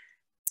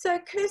 So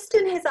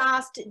Kirsten has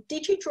asked,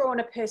 did you draw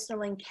on a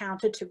personal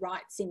encounter to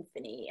write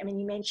Symphony? I mean,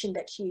 you mentioned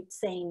that you'd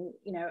seen,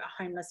 you know,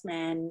 a homeless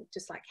man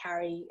just like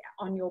Harry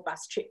on your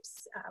bus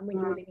trips when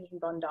you were living in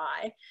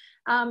Bondi.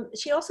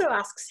 She also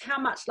asks, how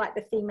much like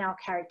the female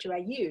character are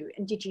you?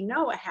 And did you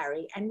know a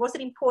Harry? And was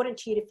it important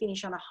to you to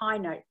finish on a high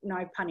note,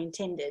 no pun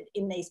intended,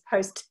 in these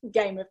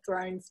post-Game of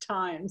Thrones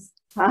times?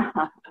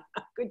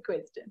 Good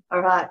question.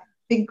 All right.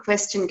 Big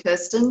question,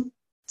 Kirsten.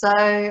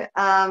 So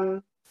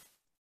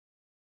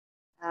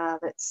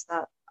let's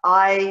start.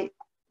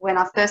 When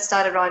I first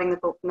started writing the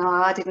book, no,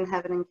 I didn't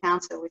have an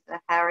encounter with a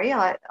Harry.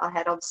 I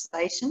had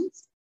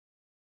observations,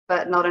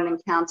 but not an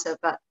encounter.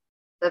 But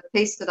the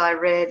piece that I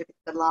read with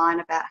the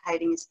line about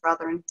hating his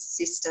brother and his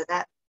sister,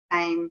 that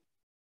came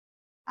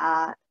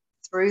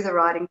through the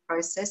writing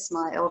process.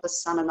 My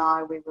eldest son and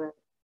I, we were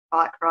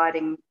bike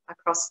riding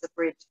across the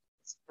bridge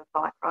for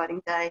bike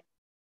riding day.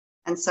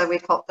 And so we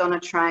hopped on a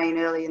train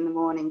early in the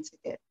morning to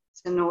get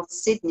to North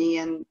Sydney,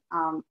 and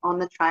on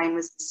the train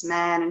was this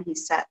man, and he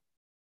sat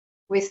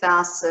with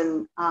us,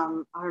 and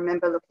I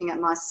remember looking at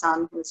my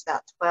son, who was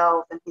about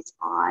 12, and his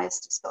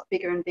eyes just got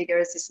bigger and bigger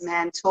as this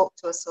man talked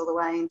to us all the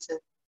way into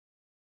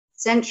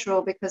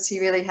Central, because he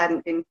really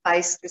hadn't been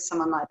faced with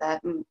someone like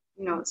that. And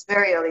you know, it was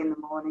very early in the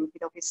morning.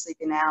 He'd obviously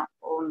been out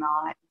all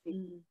night.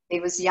 He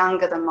was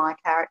younger than my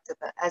character,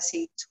 but as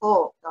he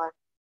talked, I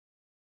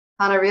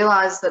kind of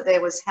realised that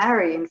there was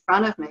Harry in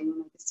front of me. You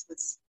know,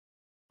 this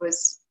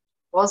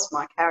was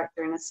my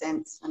character in a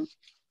sense, and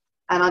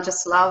I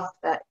just loved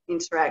that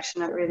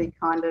interaction. It really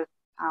kind of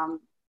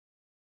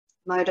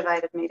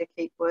motivated me to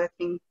keep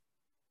working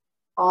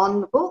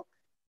on the book.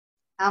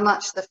 How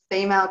much the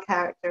female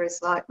character is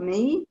like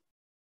me,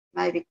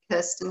 maybe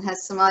Kirsten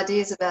has some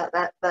ideas about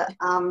that, but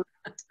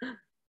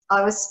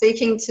I was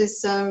speaking to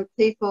some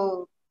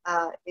people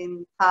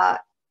in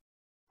Park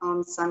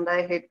on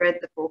Sunday who'd read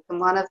the book, and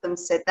one of them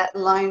said that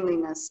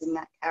loneliness in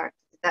that character,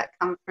 did that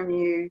come from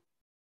you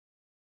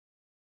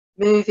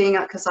moving,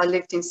 because I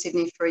lived in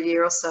Sydney for a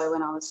year or so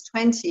when I was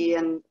 20,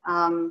 and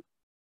I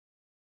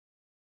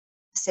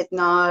said,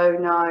 no,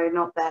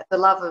 not that. The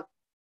love of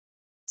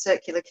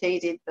Circular Quay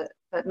did,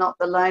 but not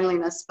the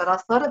loneliness. But I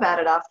thought about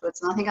it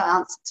afterwards, and I think I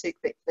answered too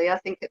quickly. I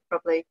think it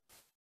probably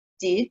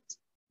did,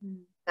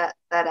 that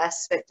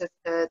aspect of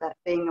her, that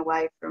being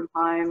away from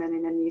home and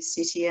in a new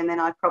city, and then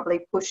I probably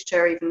pushed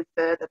her even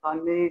further by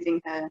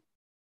moving her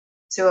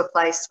to a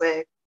place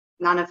where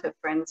none of her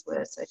friends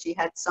were. So she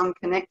had some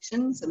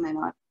connections, and then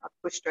I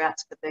pushed her out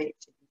to the beach,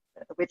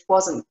 which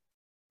wasn't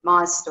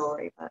my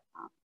story, but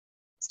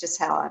it's just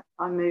how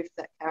I moved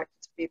that character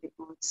to be a bit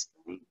more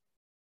extreme.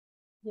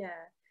 Yeah.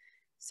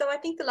 So I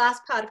think the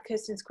last part of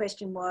Kirsten's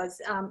question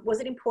was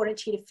it important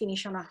to you to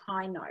finish on a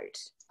high note?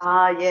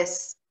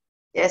 Yes.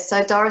 Yes,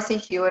 so Dorothy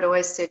Hewitt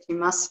always said you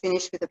must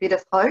finish with a bit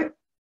of hope,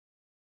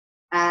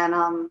 and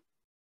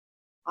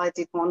I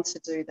did want to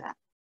do that.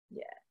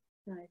 Yeah.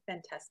 No,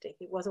 fantastic.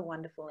 It was a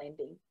wonderful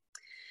ending.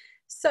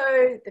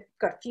 So they've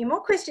got a few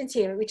more questions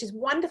here, which is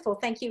wonderful.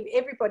 Thank you,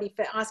 everybody,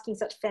 for asking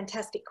such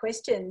fantastic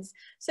questions.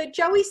 So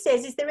Joey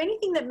says, is there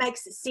anything that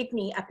makes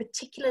Sydney a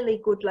particularly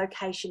good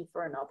location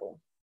for a novel?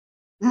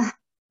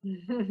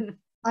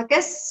 I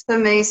guess for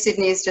me,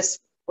 Sydney is just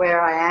where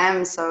I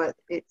am, so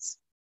it's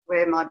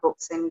where my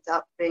books end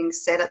up being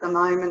set at the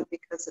moment,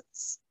 because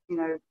it's, you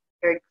know,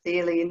 very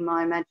clearly in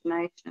my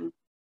imagination.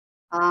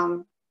 I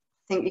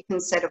think you can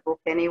set a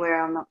book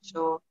anywhere. I'm not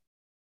sure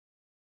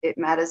it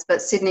matters,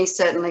 but Sydney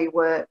certainly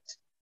worked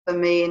for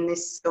me in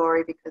this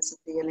story because of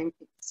the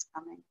Olympics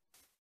coming.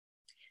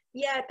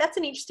 Yeah, that's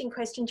an interesting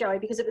question, Joey,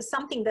 because it was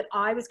something that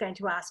I was going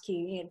to ask you.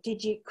 You know,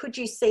 could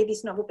you see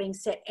this novel being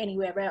set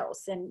anywhere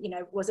else? And, you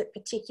know, was it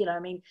particular?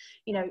 I mean,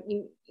 you know,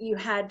 you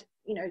had,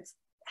 you know,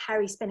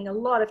 Harry spending a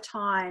lot of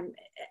time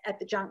at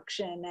the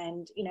junction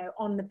and, you know,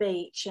 on the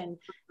beach, and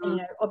you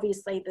know,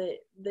 obviously the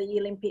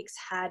Olympics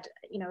had,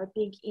 you know, a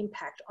big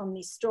impact on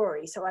this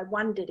story. So I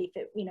wondered if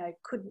it, you know,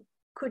 could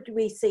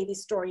we see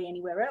this story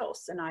anywhere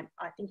else? And I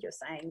think you're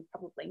saying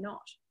probably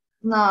not.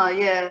 No,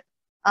 yeah.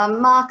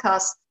 Mark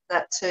asked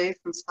that too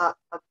from Spark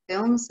Club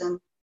Films, and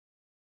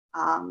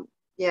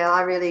yeah,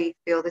 I really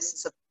feel this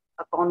is a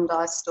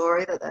Bondi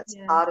story, that's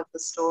part of the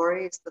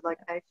story, is the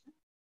location.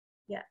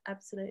 Yeah,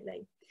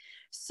 absolutely.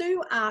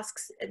 Sue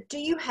asks, do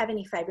you have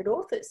any favourite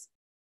authors?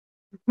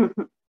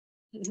 Well,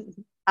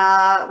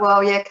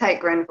 yeah, Kate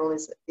Grenville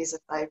is a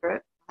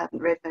favourite. I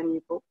haven't read her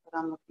new book, but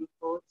I'm looking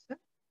forward to it.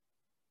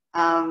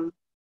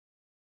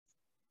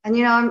 And,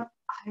 you know,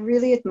 I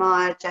really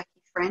admire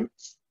Jackie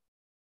French.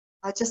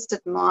 I just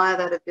admire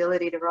that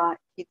ability to write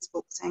kids'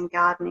 books and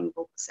gardening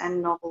books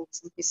and novels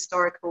and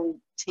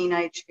historical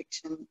teenage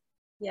fiction.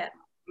 Yeah. I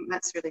think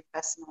that's really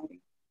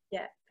fascinating.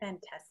 Yeah,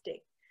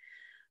 fantastic.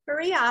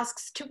 Marie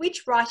asks, to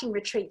which writing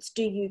retreats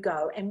do you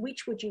go, and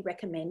which would you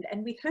recommend,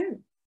 and with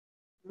whom?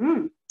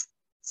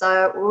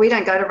 So we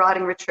don't go to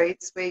writing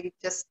retreats. We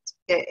just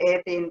get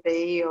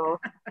Airbnb or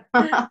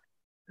a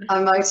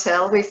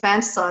motel. We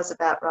fantasize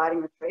about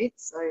writing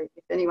retreats. So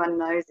if anyone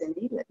knows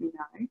any, let me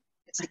know.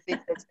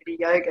 Particularly if there's a bit of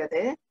yoga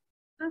there.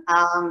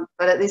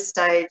 But at this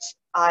stage,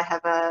 I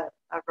have a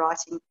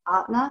writing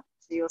partner.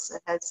 She also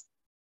has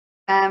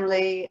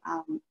family.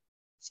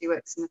 She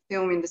works in the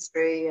film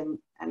industry and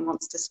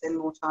wants to spend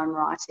more time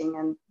writing.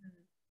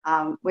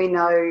 And we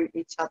know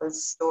each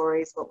other's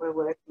stories, what we're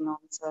working on.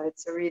 So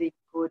it's a really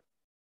good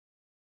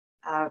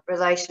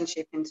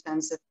relationship in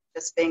terms of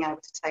just being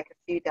able to take a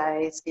few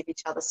days, give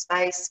each other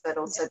space, but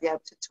also be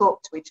able to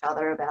talk to each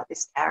other about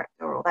this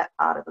character or that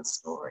part of the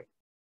story.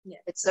 Yeah.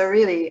 It's a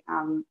really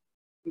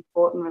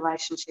important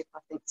relationship. I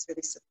think it's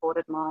really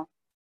supported my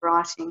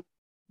writing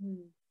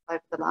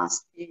over the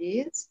last few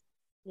years.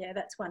 Yeah,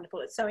 that's wonderful.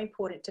 It's so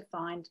important to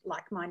find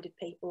like-minded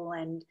people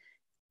and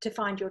to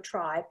find your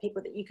tribe,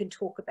 people that you can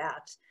talk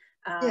about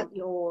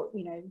your,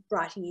 you know,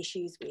 writing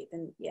issues with.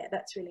 And yeah,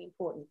 that's really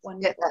important.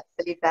 Wonderful. Get that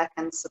feedback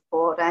and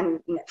support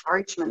and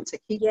encouragement to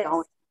keep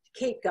going.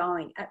 Keep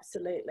going.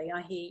 Absolutely.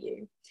 I hear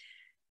you.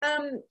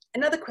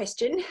 Another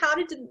question, how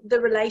did the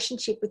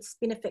relationship with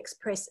Spinifex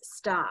Press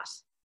start?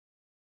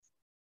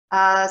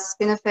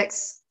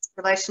 Spinifex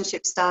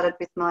relationship started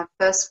with my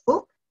first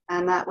book,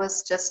 and that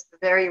was just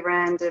very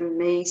random,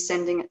 me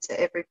sending it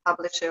to every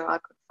publisher I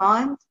could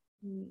find.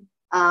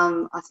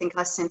 I think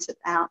I sent it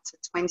out to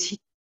 20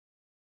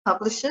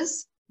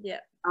 publishers.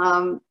 Yeah.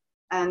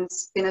 And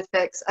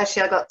Spinifex,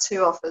 actually I got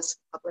 2 offers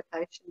for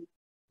publication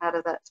out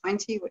of that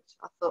 20, which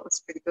I thought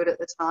was pretty good at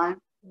the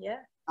time.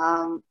 Yeah.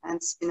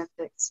 And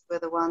Spinifex were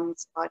the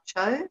ones I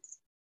chose.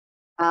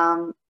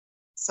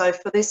 So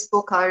for this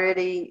book,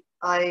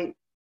 I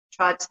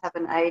tried to have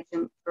an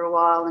agent for a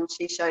while, and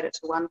she showed it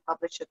to one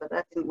publisher, but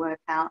that didn't work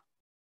out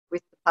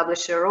with the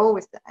publisher or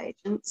with the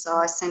agent. So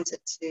I sent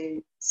it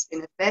to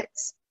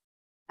Spinifex,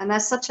 and they're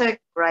such a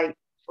great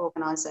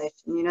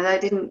organisation. You know, they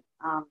didn't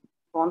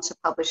want to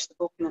publish the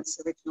book in its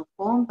original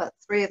form, but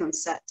 3 of them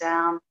sat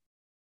down.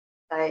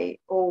 They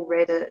all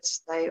read it,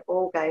 they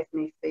all gave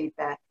me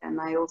feedback, and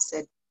they all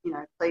said, you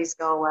know, please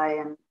go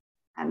away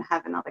and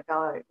have another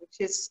go, which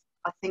is,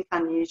 I think,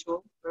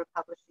 unusual for a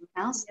publishing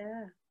house.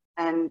 Yeah.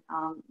 And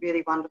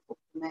really wonderful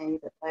for me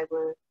that they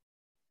were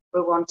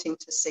wanting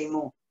to see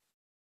more.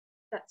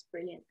 That's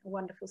brilliant. A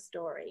wonderful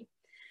story.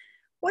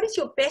 What is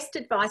your best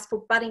advice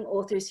for budding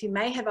authors who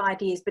may have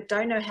ideas but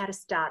don't know how to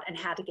start and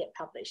how to get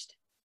published?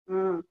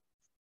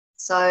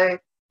 So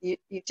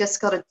you've just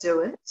got to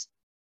do it.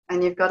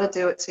 And you've got to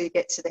do it till you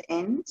get to the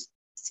end.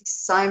 I see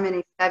so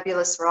many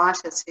fabulous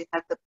writers who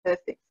have the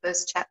perfect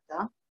first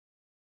chapter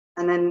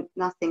and then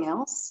nothing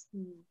else.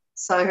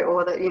 So,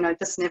 or that, you know,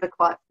 just never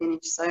quite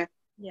finish. So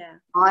yeah,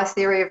 my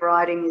theory of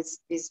writing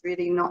is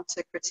really not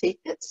to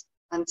critique it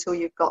until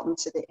you've gotten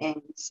to the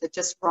end. So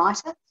just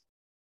write it,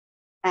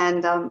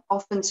 and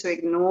often to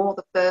ignore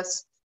the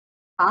first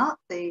part,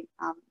 you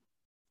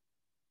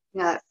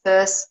know, that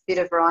first bit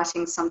of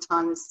writing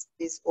sometimes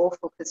is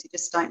awful because you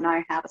just don't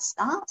know how to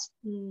start,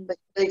 but you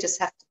really just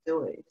have to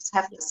do it. You just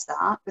have to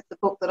start. With the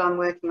book that I'm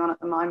working on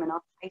at the moment,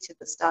 I've hated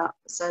the start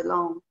for so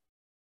long.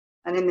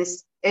 And in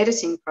this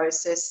editing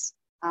process,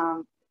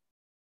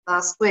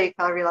 last week,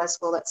 I realised,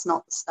 well, that's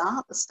not the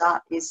start. The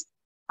start is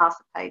half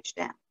a page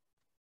down.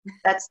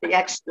 That's the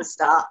actual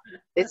start.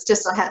 It's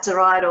just I had to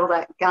write all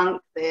that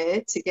gunk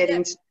there to get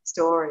into the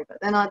story. But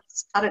then I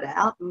just cut it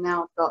out, and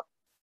now I've got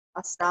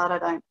a start I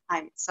don't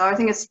hate. So I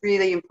think it's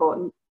really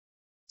important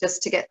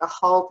just to get the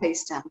whole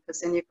piece down,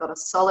 because then you've got a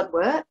solid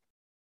work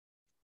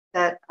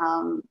that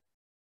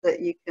that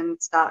you can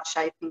start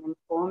shaping and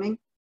forming.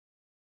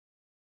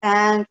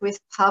 And with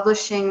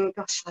publishing,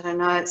 gosh, I don't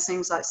know, it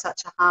seems like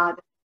such a hard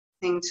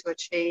thing to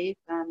achieve.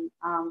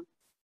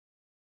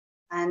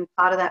 And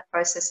part of that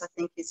process, I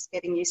think, is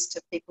getting used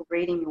to people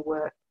reading your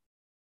work.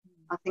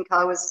 I think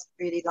I was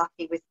really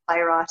lucky with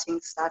playwriting,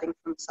 starting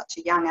from such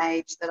a young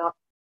age, that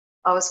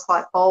I was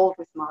quite bold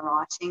with my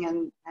writing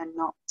and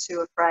not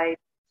too afraid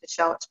to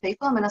show it to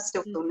people. I mean, I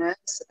still feel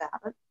nervous about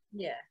it.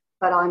 Yeah.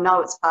 But I know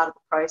it's part of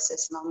the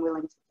process and I'm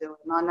willing to do it.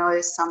 And I know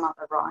some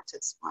other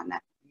writers find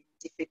that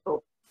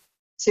difficult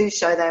to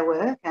show their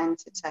work and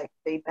to take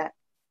feedback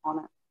on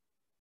it.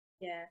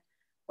 Yeah.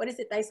 What is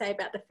it they say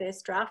about the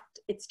first draft?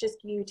 It's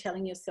just you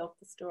telling yourself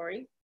the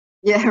story.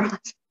 Yeah,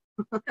 right.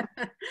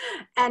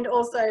 And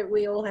also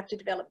we all have to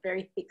develop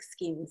very thick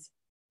skins.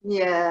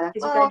 Yeah.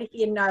 Because you're going to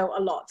hear no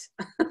a lot.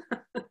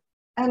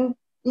 And,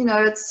 you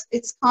know, it's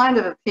kind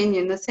of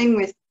opinion. The thing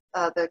with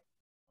the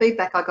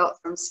feedback I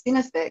got from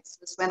Spinifex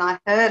was when I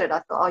heard it, I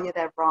thought, oh, yeah,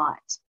 they're right.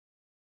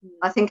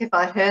 I think if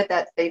I heard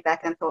that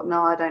feedback and thought,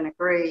 no, I don't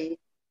agree,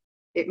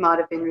 it might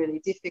have been really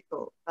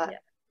difficult. But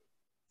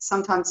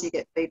sometimes you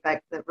get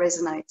feedback that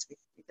resonates with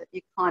you, that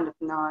you kind of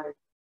know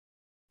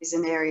is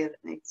an area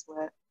that needs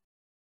work.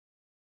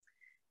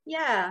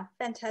 Yeah,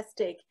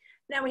 fantastic.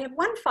 Now we have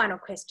one final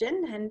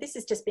question, and this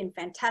has just been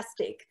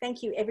fantastic.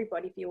 Thank you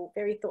everybody for your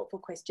very thoughtful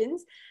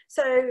questions.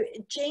 So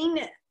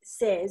Jean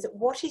says,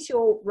 what is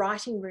your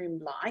writing room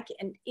like,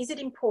 and is it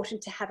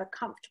important to have a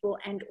comfortable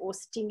and or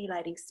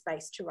stimulating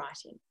space to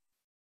write in?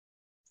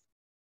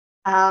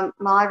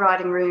 My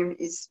writing room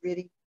is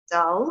really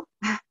dull.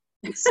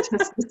 It's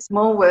just a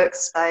small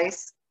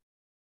workspace.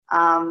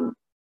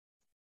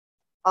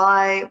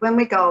 When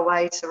we go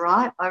away to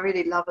write, I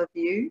really love a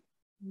view.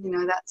 You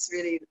know, that's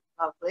really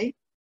lovely.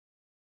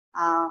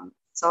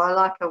 So I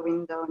like a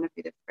window and a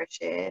bit of fresh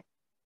air.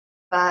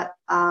 But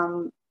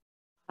I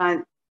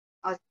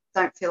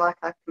don't feel like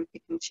I can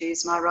pick and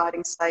choose my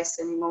writing space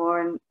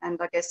anymore.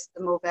 And I guess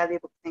the more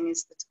valuable thing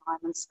is the time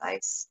and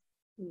space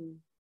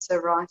to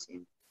write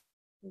in.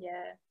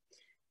 Yeah.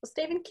 Well,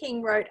 Stephen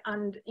King wrote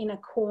in a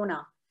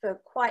corner for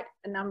quite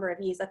a number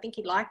of years. I think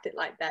he liked it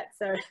like that.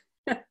 So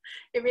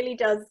it really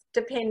does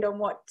depend on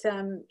what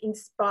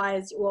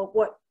inspires you, or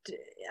what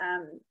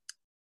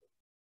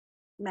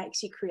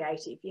makes you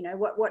creative. You know,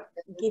 what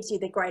gives you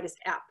the greatest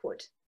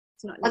output.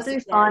 It's not necessarily... I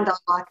do find I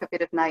like a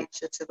bit of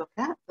nature to look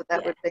at, but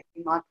that would be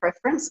my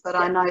preference. But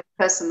I know the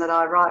person that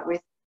I write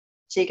with,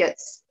 she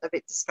gets a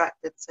bit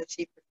distracted, so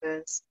she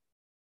prefers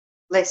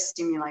less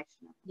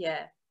stimulation.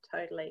 Yeah,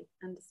 totally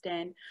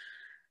understand.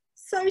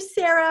 So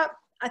Sarah,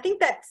 I think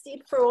that's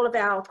it for all of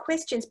our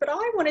questions, but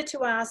I wanted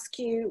to ask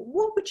you,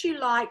 what would you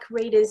like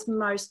readers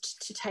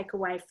most to take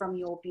away from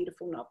your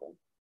beautiful novel?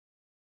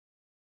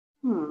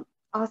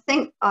 I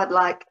think I'd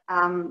like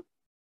a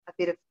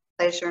bit of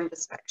pleasure and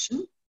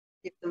distraction,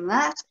 give them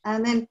that,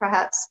 and then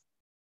perhaps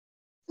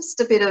just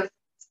a bit of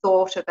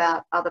thought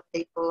about other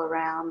people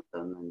around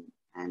them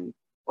and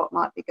what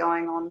might be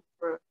going on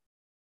for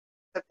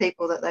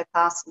people that they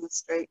pass in the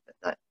street that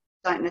they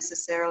don't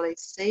necessarily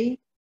see.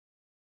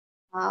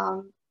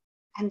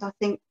 And I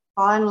think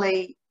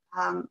finally,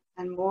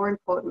 and more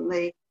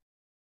importantly,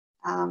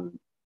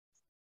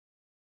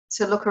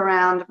 to look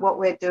around what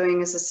we're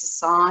doing as a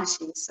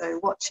society. So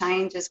what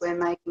changes we're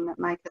making that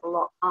make it a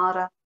lot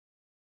harder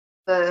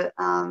for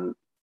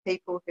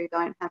people who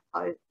don't have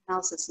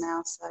houses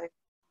now. So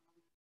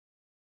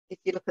if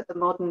you look at the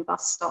modern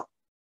bus stop,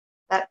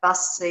 that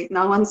bus seat,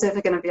 no one's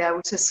ever going to be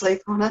able to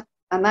sleep on it.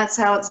 And that's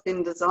how it's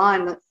been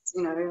designed. That's,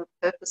 you know, a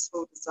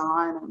purposeful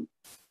design, and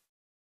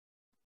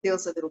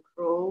feels a little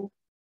cruel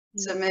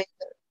to me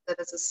that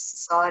as a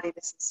society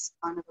this is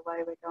kind of the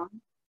way we're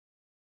going.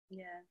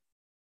 Yeah.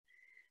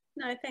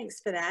 No, thanks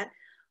for that.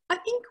 I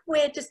think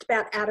we're just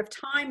about out of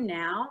time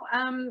now.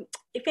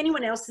 If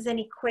anyone else has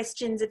any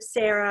questions of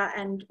Sarah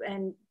and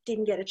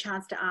didn't get a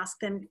chance to ask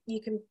them,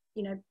 you can,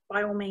 you know,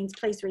 by all means,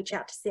 please reach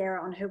out to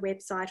Sarah on her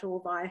website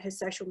or via her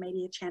social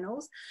media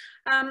channels.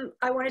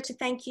 I wanted to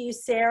thank you,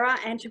 Sarah,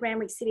 and to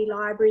Randwick City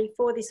Library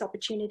for this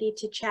opportunity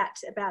to chat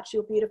about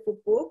your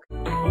beautiful book.